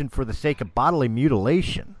mutilation for the sake of bodily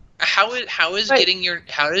mutilation. How is getting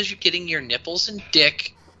your nipples and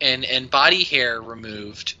dick and body hair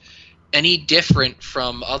removed any different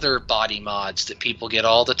from other body mods that people get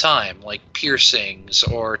all the time, like piercings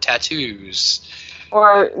or tattoos?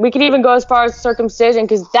 Or we could even go as far as circumcision,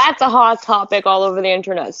 because that's a hot topic all over the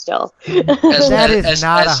internet still. That is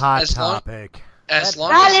not a hot topic. As long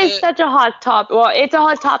that as is such a hot topic. Well, it's a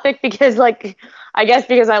hot topic because, like, I guess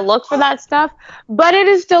because I look for that stuff, but it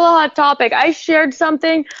is still a hot topic. I shared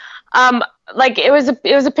something, like it was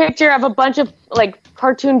a picture of a bunch of like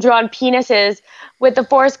cartoon drawn penises with the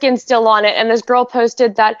foreskin still on it, and this girl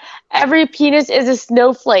posted that every penis is a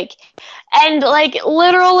snowflake, and like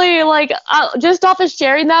literally, like just off of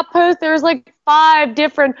sharing that post, there was like 5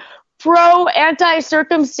 different pro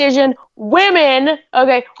anti-circumcision women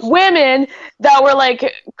that were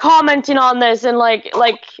like commenting on this and like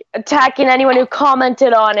attacking anyone who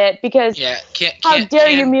commented on it because how dare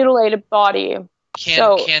you mutilate a body.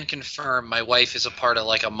 Can confirm my wife is a part of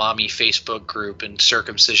like a mommy Facebook group, and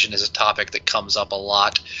circumcision is a topic that comes up a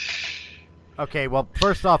lot. Okay, well,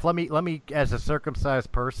 first off, let me, as a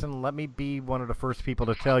circumcised person, let me be one of the first people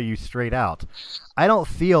to tell you straight out. I don't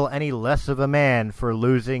feel any less of a man for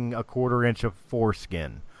losing a 1/4 inch of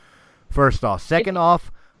foreskin. First off. Second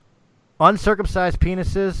off, uncircumcised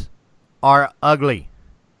penises are ugly.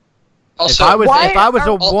 Also, if I was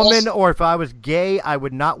a woman or if I was gay, I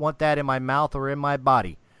would not want that in my mouth or in my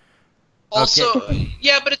body. Also, okay.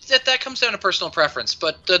 Yeah, but that comes down to personal preference.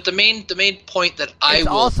 But the main point that I will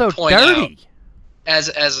also point dirty. out as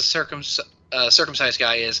a circumcised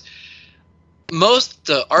guy is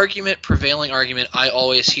the prevailing argument I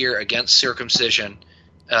always hear against circumcision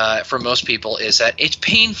from most people is that it's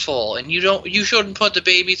painful, and you shouldn't put the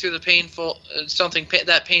baby through the painful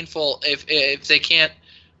that painful if they can't,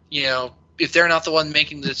 if they're not the one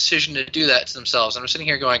making the decision to do that to themselves. And I'm sitting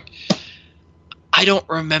here going, I don't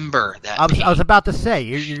remember that. I was about to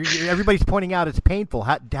say, everybody's pointing out it's painful.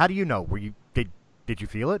 How do you know? Did you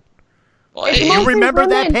feel it? Well, you remember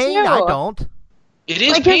that pain? Too. I don't. It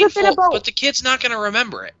is painful, but the kid's not going to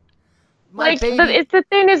remember it. It's the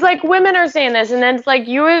thing is, like, women are saying this, and then it's like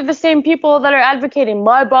you are the same people that are advocating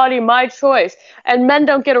my body, my choice, and men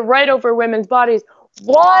don't get a right over women's bodies.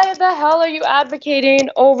 Why the hell are you advocating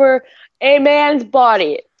over a man's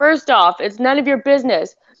body? First off, it's none of your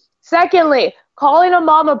business. Secondly, calling a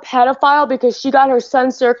mom a pedophile because she got her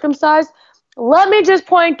son circumcised. Let me just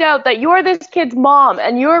point out that you're this kid's mom,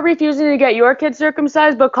 and you're refusing to get your kid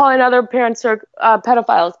circumcised, but calling other parents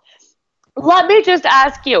pedophiles. Let me just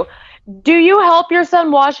ask you, do you help your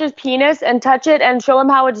son wash his penis and touch it and show him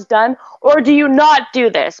how it's done, or do you not do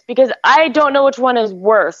this? Because I don't know which one is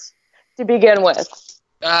worse to begin with.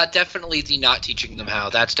 Definitely the not teaching them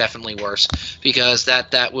how. That's definitely worse, because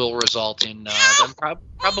that will result in them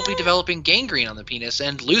probably developing gangrene on the penis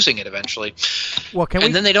and losing it eventually. Well,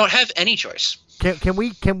 then they don't have any choice. Can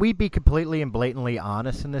we be completely and blatantly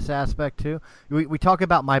honest in this aspect too? We talk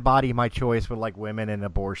about my body, my choice with like women and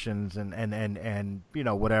abortions and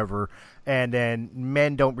whatever, and then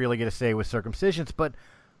men don't really get a say with circumcisions, but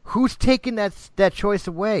who's taking that choice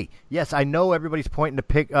away? Yes, I know everybody's pointing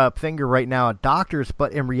the finger right now at doctors,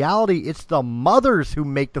 but in reality, it's the mothers who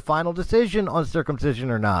make the final decision on circumcision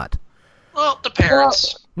or not. Well, the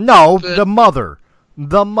parents. The mother.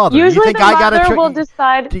 The mother. Usually you think the mother will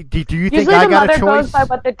decide. Do you think I got a choice? Usually the mother goes by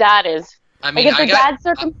what the dad is. I mean, if the dad's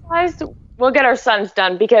circumcised, we'll get our sons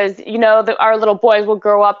done because, our little boys will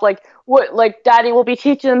grow up like daddy will be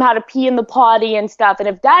teaching them how to pee in the potty and stuff. And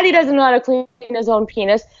if daddy doesn't know how to clean his own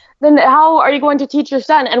penis, then how are you going to teach your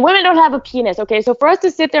son? And women don't have a penis, okay? So for us to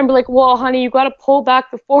sit there and be like, well, honey, you got to pull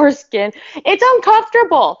back the foreskin, it's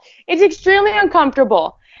uncomfortable. It's extremely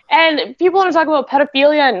uncomfortable. And people want to talk about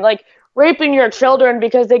pedophilia and like raping your children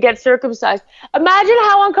because they get circumcised. Imagine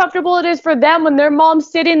how uncomfortable it is for them when their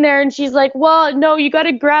mom's sitting there and she's like, well, no, you got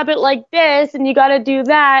to grab it like this and you got to do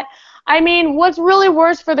that. I mean, what's really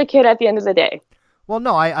worse for the kid at the end of the day? Well,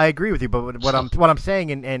 no, I agree with you, but what I'm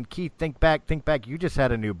saying, and Keith, think back, you just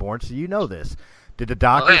had a newborn, so you know this. Did the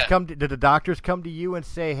doctors come to you and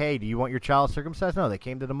say, hey, do you want your child circumcised? No, they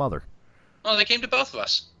came to the mother. Oh, they came to both of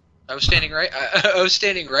us. I was standing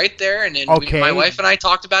right there, and then okay. My wife and I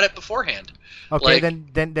talked about it beforehand. Okay,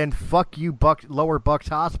 then fuck you, Lower Bucks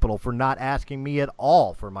Hospital, for not asking me at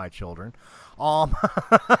all for my children.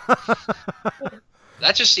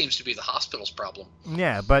 That just seems to be the hospital's problem.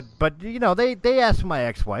 Yeah, but they asked my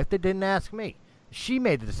ex-wife. They didn't ask me. She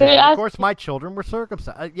made the decision. Of course, my children were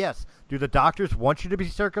circumcised. Yes. Do the doctors want you to be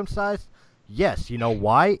circumcised? Yes. You know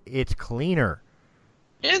why? It's cleaner.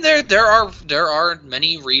 Yeah, there are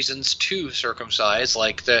many reasons to circumcise.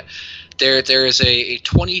 Like there is a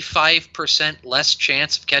 25% less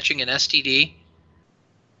chance of catching an STD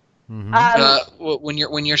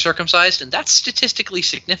when you're circumcised, and that's statistically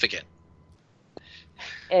significant.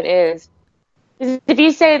 It is. If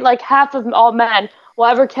you say like half of all men will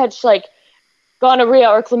ever catch like gonorrhea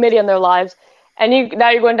or chlamydia in their lives, and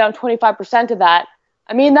now you're going down 25% of that.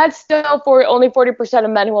 I mean, that's still for only 40%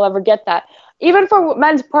 of men who will ever get that. Even for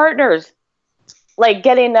men's partners, like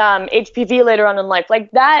getting HPV later on in life,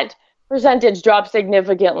 like that percentage drops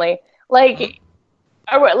significantly. Like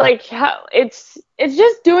how it's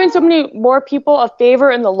just doing so many more people a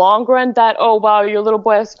favor in the long run that, oh wow, your little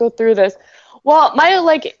boy has to go through this. Well,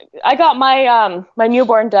 I got my my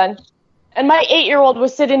newborn done, and my 8-year-old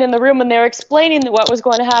was sitting in the room and they were explaining what was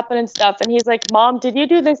going to happen and stuff, and he's like, Mom, did you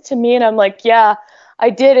do this to me? And I'm like, yeah, I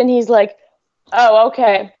did. And he's like, oh,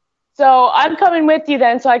 okay. So I'm coming with you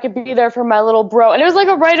then so I could be there for my little bro. And it was like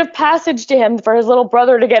a rite of passage to him for his little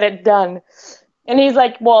brother to get it done. And he's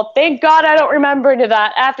like, well, thank God I don't remember to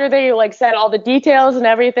that after they like said all the details and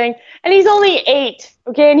everything. And he's only 8,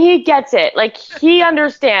 okay? And he gets it. Like, he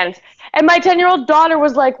understands. And my 10-year-old daughter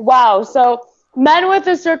was like, wow, so men with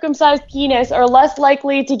a circumcised penis are less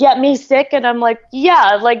likely to get me sick. And I'm like,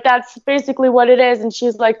 yeah, like that's basically what it is. And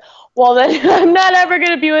she's like, well, then I'm not ever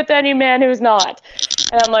going to be with any man who's not.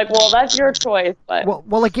 And I'm like, well, that's your choice. But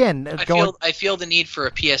well, again, I feel the need for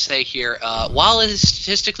a PSA here. While it is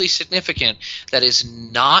statistically significant, that is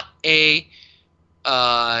not a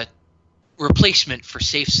replacement for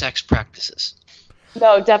safe sex practices.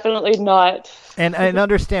 No, definitely not. And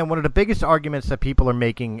understand, one of the biggest arguments that people are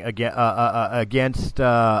making against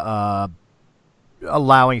allowing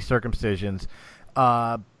circumcisions,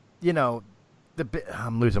 I'm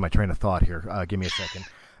losing my train of thought here. Give me a second.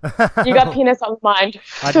 You got penis on mind.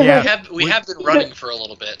 Yeah. We have been running for a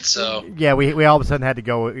little bit, so yeah, we all of a sudden had to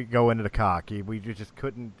go into the cock. We just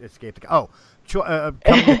couldn't escape the.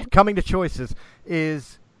 Coming to choices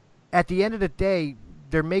is, at the end of the day,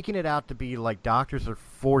 they're making it out to be like doctors are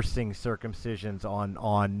forcing circumcisions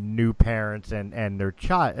on new parents and their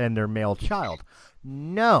child and their male child.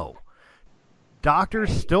 No, doctors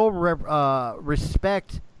still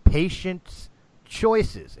respect patients'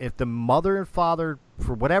 choices. If the mother and father,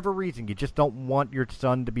 for whatever reason, you just don't want your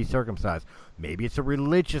son to be circumcised, maybe it's a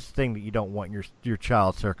religious thing that you don't want your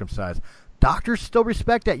child circumcised, doctors still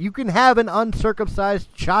respect that. You can have an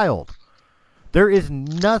uncircumcised child. There is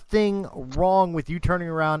nothing wrong with you turning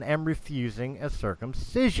around and refusing a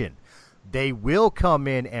circumcision. They will come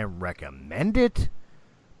in and recommend it,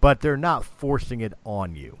 but they're not forcing it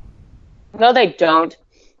on you. No, they don't.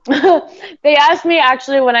 They asked me,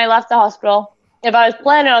 actually, when I left the hospital, if I was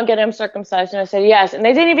planning on getting him circumcised, and I said yes. And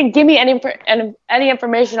they didn't even give me any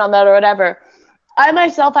information on that or whatever. I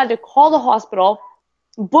myself had to call the hospital,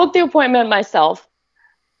 book the appointment myself.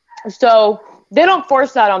 So they don't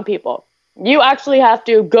force that on people. You actually have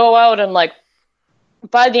to go out and like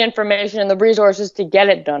find the information and the resources to get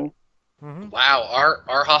it done. Mm-hmm. Wow,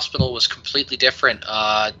 our hospital was completely different.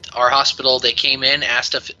 Our hospital, they came in,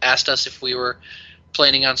 asked us if we were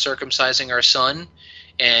planning on circumcising our son,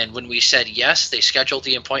 and when we said yes, they scheduled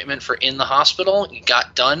the appointment for in the hospital. It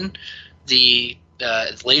got done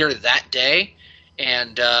later that day,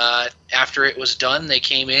 and after it was done, they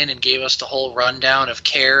came in and gave us the whole rundown of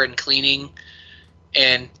care and cleaning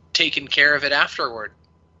and taking care of it afterward.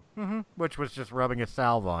 Mm-hmm. Which was just rubbing a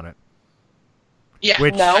salve on it. Yeah,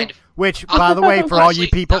 which, by the way, for all you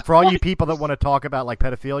people that want to talk about like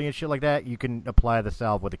pedophilia and shit like that, you can apply the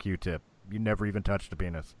salve with a Q-tip. You never even touched the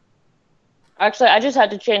penis. Actually, I just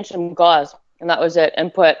had to change some gauze, and that was it,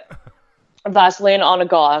 and put Vaseline on a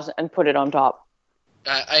gauze and put it on top.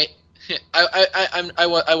 I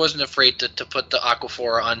wasn't afraid to put the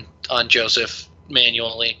Aquaphor on Joseph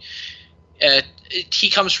manually. He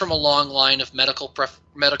comes from a long line of medical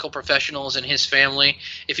professionals in his family.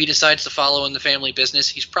 If he decides to follow in the family business,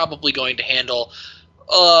 he's probably going to handle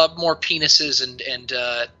more penises and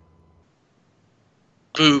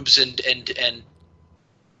boobs and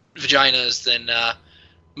vaginas than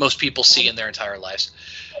most people see in their entire lives.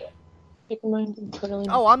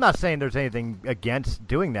 Oh, I'm not saying there's anything against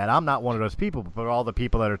doing that. I'm not one of those people. But all the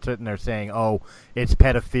people that are sitting there saying, "Oh, it's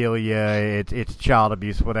pedophilia, it's child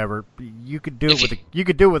abuse, whatever," you could do it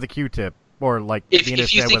with a Q-tip or like Venus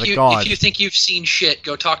said, with a gauze. If you think you've seen shit,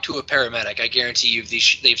 go talk to a paramedic. I guarantee you,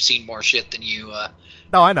 they've seen more shit than you.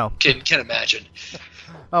 Oh, I know. Can imagine.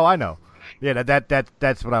 Oh, I know. Yeah,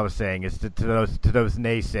 that's what I was saying. Is to those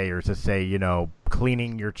naysayers to say,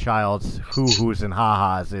 cleaning your child's hoo-hoos and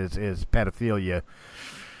ha-has is pedophilia.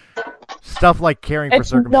 Stuff like caring for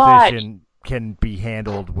circumcision can be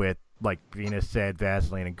handled with, like Venus said,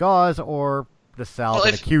 Vaseline and gauze, or the salve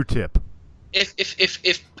and a Q-tip.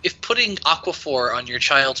 If putting Aquaphor on your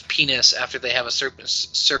child's penis after they have a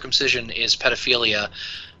circumcision is pedophilia,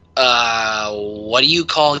 what do you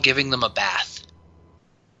call giving them a bath?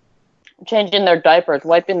 Changing their diapers,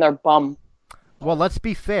 wiping their bum. Well, let's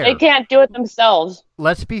be fair. They can't do it themselves.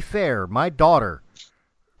 Let's be fair. My daughter,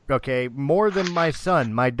 okay, more than my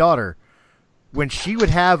son, my daughter, when she would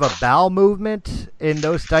have a bowel movement in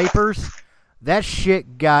those diapers, that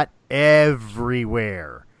shit got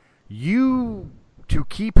everywhere. To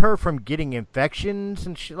keep her from getting infections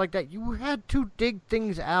and shit like that, you had to dig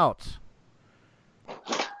things out.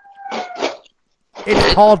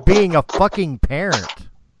 It's called being a fucking parent.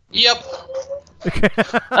 Yep.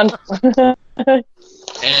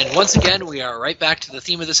 And once again, we are right back to the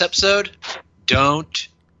theme of this episode. Don't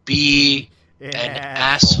be an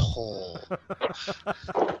asshole.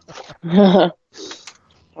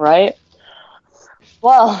 Right?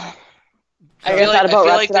 Well, I feel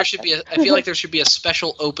like there should be a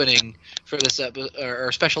special opening for this or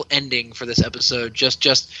a special ending for this episode. Just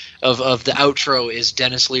of the outro is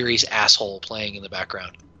Dennis Leary's asshole playing in the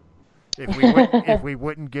background. If we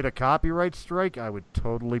wouldn't get a copyright strike, I would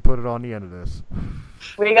totally put it on the end of this.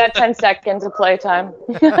 We got 10 seconds of playtime.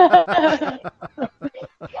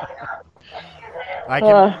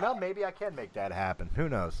 Maybe I can make that happen. Who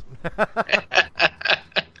knows?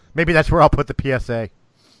 Maybe that's where I'll put the PSA.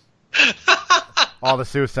 All the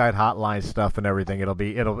suicide hotline stuff and everything.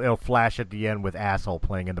 It'll flash at the end with asshole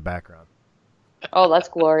playing in the background. Oh, that's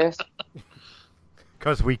glorious.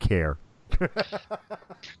 'Cause we care.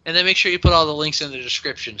 And then make sure you put all the links in the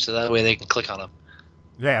description so that way they can click on them.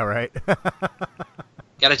 Yeah, right.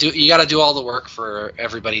 You gotta do all the work for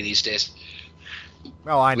everybody these days.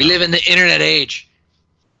 Oh, I know. We live in the internet age.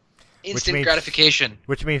 Instant gratification.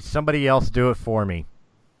 Which means somebody else do it for me.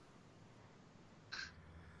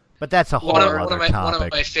 But that's a whole other topic.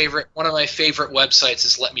 One of my favorite websites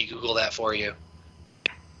is Let Me Google That For You.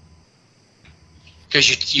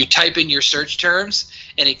 Because you type in your search terms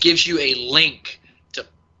and it gives you a link to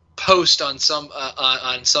post on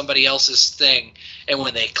somebody else's thing, and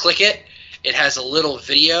when they click it, it has a little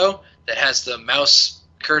video that has the mouse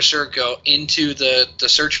cursor go into the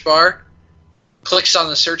search bar, clicks on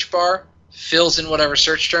the search bar, fills in whatever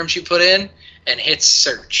search terms you put in, and hits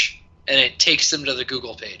search. And it takes them to the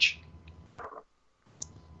Google page.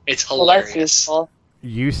 It's hilarious. Well, that's useful.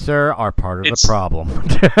 You, sir, are part of the problem.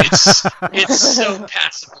 it's so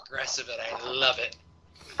passive aggressive, and I love it.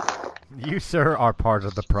 You, sir, are part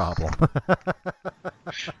of the problem.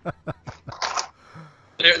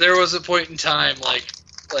 There was a point in time,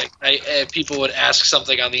 people would ask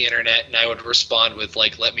something on the internet, and I would respond with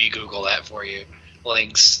 "Let me Google that for you"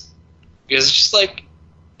 links, because it's just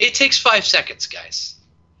it takes 5 seconds, guys.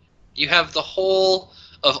 You have the whole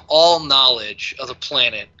of all knowledge of the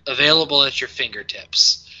planet available at your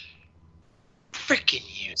fingertips. Frickin'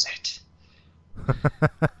 use it.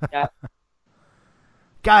 Yeah.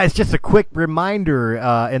 Guys, just a quick reminder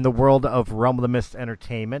in the world of Realm of the Mist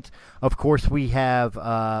Entertainment. Of course, we have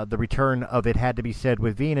the return of It Had to Be Said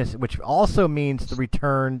with Venus, which also means the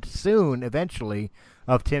return soon, eventually,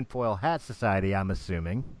 of Tinfoil Hat Society, I'm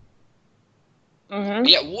assuming. Mm-hmm.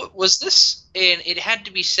 Yeah, was this an It Had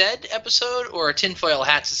to Be Said episode or a Tinfoil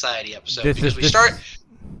Hat Society episode?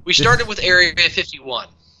 We started with Area 51.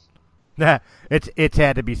 It's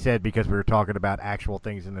had to be said because we were talking about actual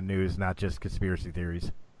things in the news, not just conspiracy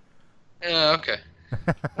theories. Okay.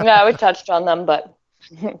 Yeah, we touched on them, but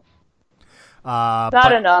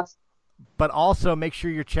not enough. But also make sure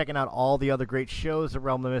you're checking out all the other great shows at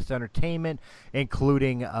Realm of the Mist Entertainment,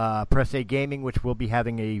 including Press A Gaming, which will be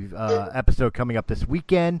having a episode coming up this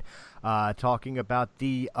weekend, talking about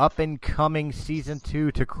the up-and-coming Season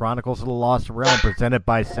 2 to Chronicles of the Lost Realm, presented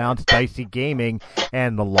by Sounds Dicey Gaming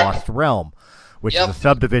and The Lost Realm, which is a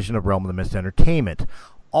subdivision of Realm of the Mist Entertainment.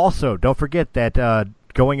 Also, don't forget that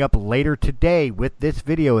going up later today with this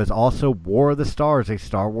video is also War of the Stars, a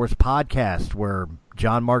Star Wars podcast, where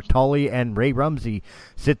John Mark Tully and Ray Rumsey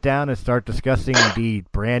sit down and start discussing the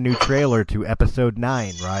brand new trailer to Episode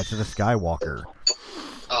 9, Rise of the Skywalker.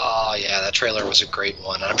 Oh, yeah, that trailer was a great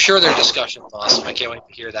one. I'm sure their discussion was awesome. I can't wait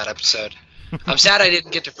to hear that episode. I'm sad I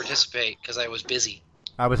didn't get to participate because I was busy.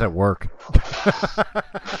 I was at work.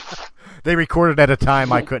 They recorded at a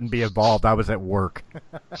time I couldn't be involved. I was at work.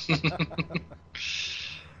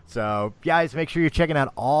 So, guys, make sure you're checking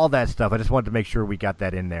out all that stuff. I just wanted to make sure we got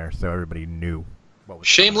that in there so everybody knew.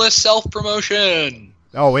 Shameless self-promotion.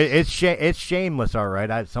 Oh, it's shameless, all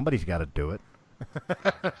right. Somebody's got to do it.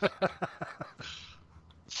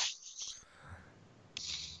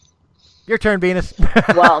 Your turn, Venus.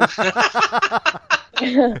 Well,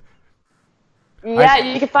 yeah,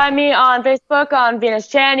 you can find me on Facebook on Venus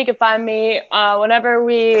Chan. You can find me whenever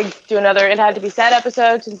we do another It Had to Be Said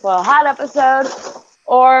episode, Tinfoil Hat episode,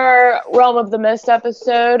 or Realm of the Mist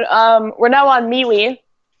episode. We're now on MeWe,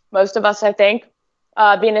 most of us, I think.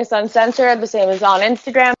 Venus Uncensored, the same as on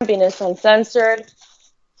Instagram, Venus Uncensored.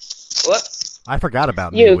 Whoops. I forgot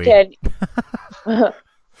about you MeWe. can.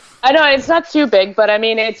 I know it's not too big, but I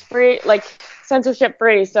mean it's free, like censorship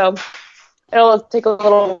free. So it'll take a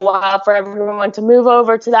little while for everyone to move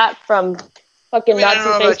over to that from fucking Nazi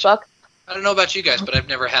Facebook. I don't know about you guys, but I've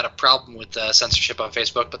never had a problem with censorship on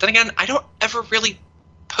Facebook. But then again, I don't ever really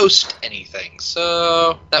post anything,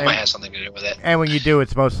 so that might have something to do with it. And when you do,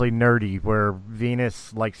 it's mostly nerdy, where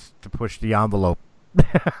Venus likes to push the envelope.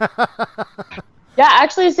 Yeah,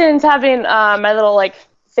 actually, since having my little like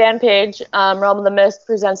fan page, Realm of the Mist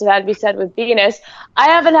presents It Had to Be Said with Venus, I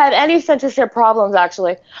haven't had any censorship problems.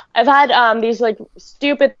 Actually, I've had these like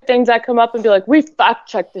stupid things that come up and be like, "We fact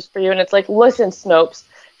checked this for you," and it's like, "Listen, Snopes,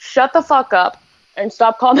 shut the fuck up and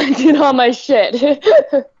stop commenting on my shit."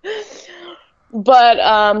 But,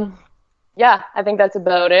 yeah, I think that's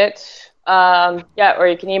about it. Yeah, or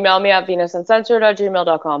you can email me at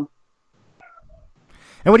venusuncensored@gmail.com.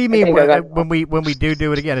 And what do you mean when we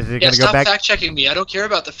do it again? Is it going to go back? Stop fact-checking me. I don't care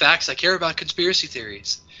about the facts. I care about conspiracy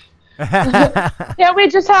theories. Yeah, we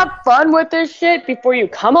just have fun with this shit before you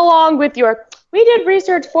come along with your, we did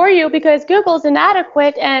research for you because Google's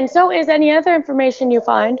inadequate and so is any other information you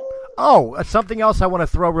find. Oh, something else I want to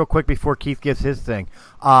throw real quick before Keith gives his thing.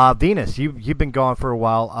 Venus, you've been gone for a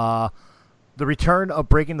while. The return of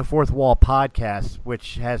Breaking the Fourth Wall podcast,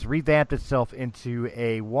 which has revamped itself into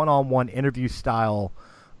a one-on-one interview style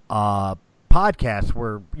podcast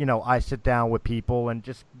where, I sit down with people and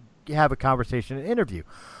just have a conversation and interview.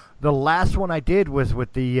 The last one I did was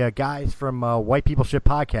with the guys from White People Shit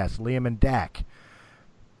Podcast, Liam and Dak.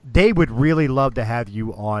 They would really love to have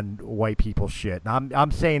you on White People Shit. And I'm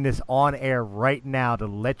saying this on air right now to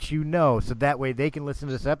let you know, so that way they can listen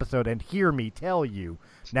to this episode and hear me tell you,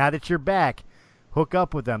 now that you're back, hook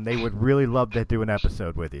up with them. They would really love to do an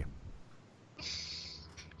episode with you.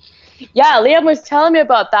 Yeah, Liam was telling me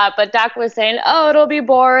about that, but Dak was saying, oh, it'll be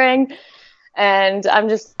boring. And I'm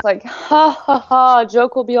just like, ha, ha, ha,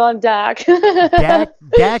 joke will be on Dak.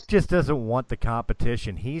 Dak just doesn't want the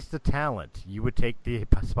competition. He's the talent. You would take the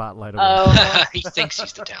spotlight away. Oh. He thinks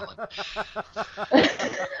he's the talent.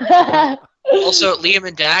 Also, Liam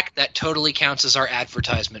and Dak, that totally counts as our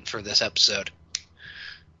advertisement for this episode.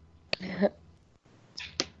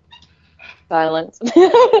 Silence.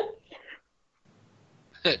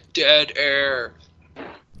 Dead air.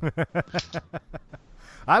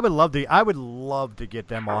 I would love to get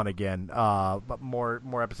them on again. But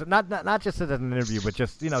more episodes. Not just as an interview, but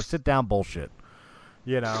just sit down bullshit.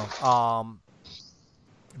 But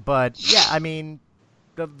yeah, I mean,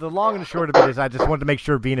 the long and short of it is, I just wanted to make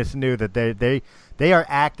sure Venus knew that they are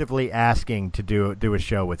actively asking to do a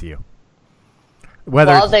show with you.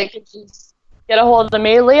 Well, they could just get a hold of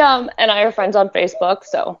me. Liam and I are friends on Facebook,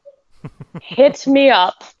 so hit me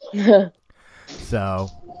up. So.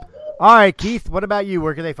 All right, Keith, what about you?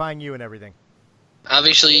 Where can they find you and everything?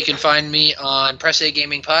 Obviously, you can find me on Press A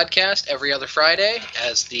Gaming Podcast every other Friday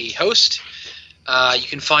as the host. You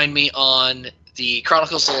can find me on the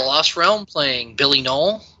Chronicles of the Lost Realm playing Billy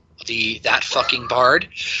Knoll, that fucking bard.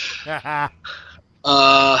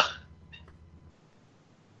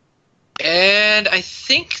 And I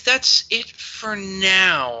think that's it for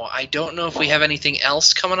now. I don't know if we have anything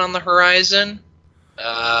else coming on the horizon.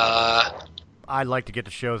 I'd like to get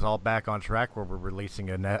the shows all back on track where we're releasing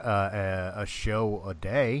a show a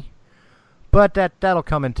day. But that'll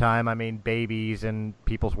come in time. I mean, babies and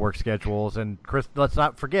people's work schedules. And Chris, let's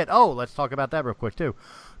not forget. Oh, let's talk about that real quick, too.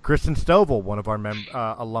 Kristen Stovall, one of our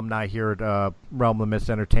alumni here at Realm of Mist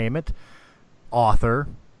Entertainment, author,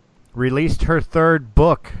 released her third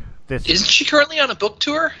book. Isn't she currently on a book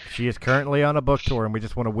tour? She is currently on a book tour, and we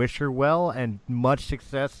just want to wish her well and much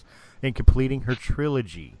success in completing her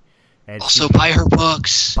trilogy. And also, buy her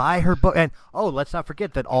books. Buy her book, and let's not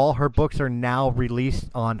forget that all her books are now released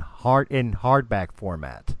in hardback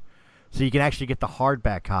format, so you can actually get the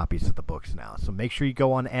hardback copies of the books now. So make sure you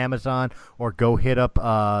go on Amazon or go hit up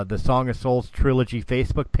the Song of Souls trilogy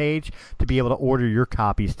Facebook page to be able to order your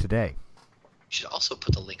copies today. You should also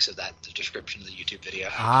put the links of that in the description of the YouTube video.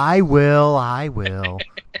 I will. Why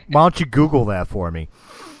don't you Google that for me?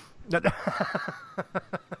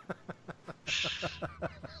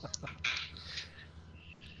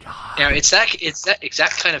 Now, it's that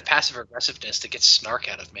exact kind of passive aggressiveness that gets snark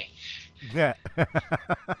out of me. Yeah.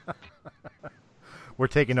 We're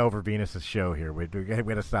taking over Venus's show here. We got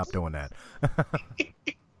to stop doing that.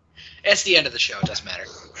 It's the end of the show. It doesn't matter.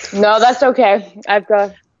 No, that's okay. I've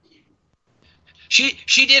got...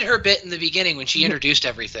 She did her bit in the beginning when she introduced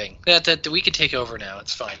everything. That we can take over now.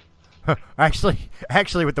 It's fine.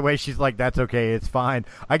 Actually, with the way she's like, that's okay, it's fine.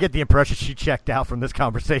 I get the impression she checked out from this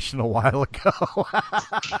conversation a while ago.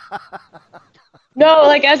 No,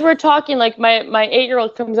 like as we're talking, like my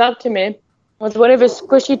 8-year-old comes up to me with one of his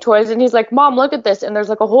squishy toys, and he's like, "Mom, look at this!" And there's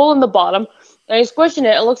like a hole in the bottom, and he's squishing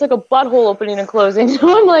it. It looks like a butthole opening and closing.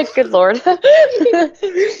 So I'm like, "Good Lord."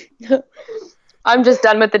 I'm just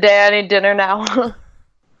done with the day. I need dinner now.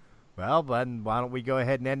 Well, then why don't we go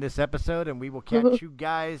ahead and end this episode, and we will catch you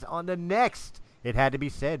guys on the next It Had to Be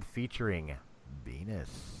Said featuring Venus.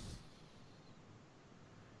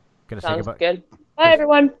 Sounds good. Bye,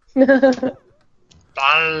 everyone.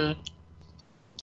 Bye.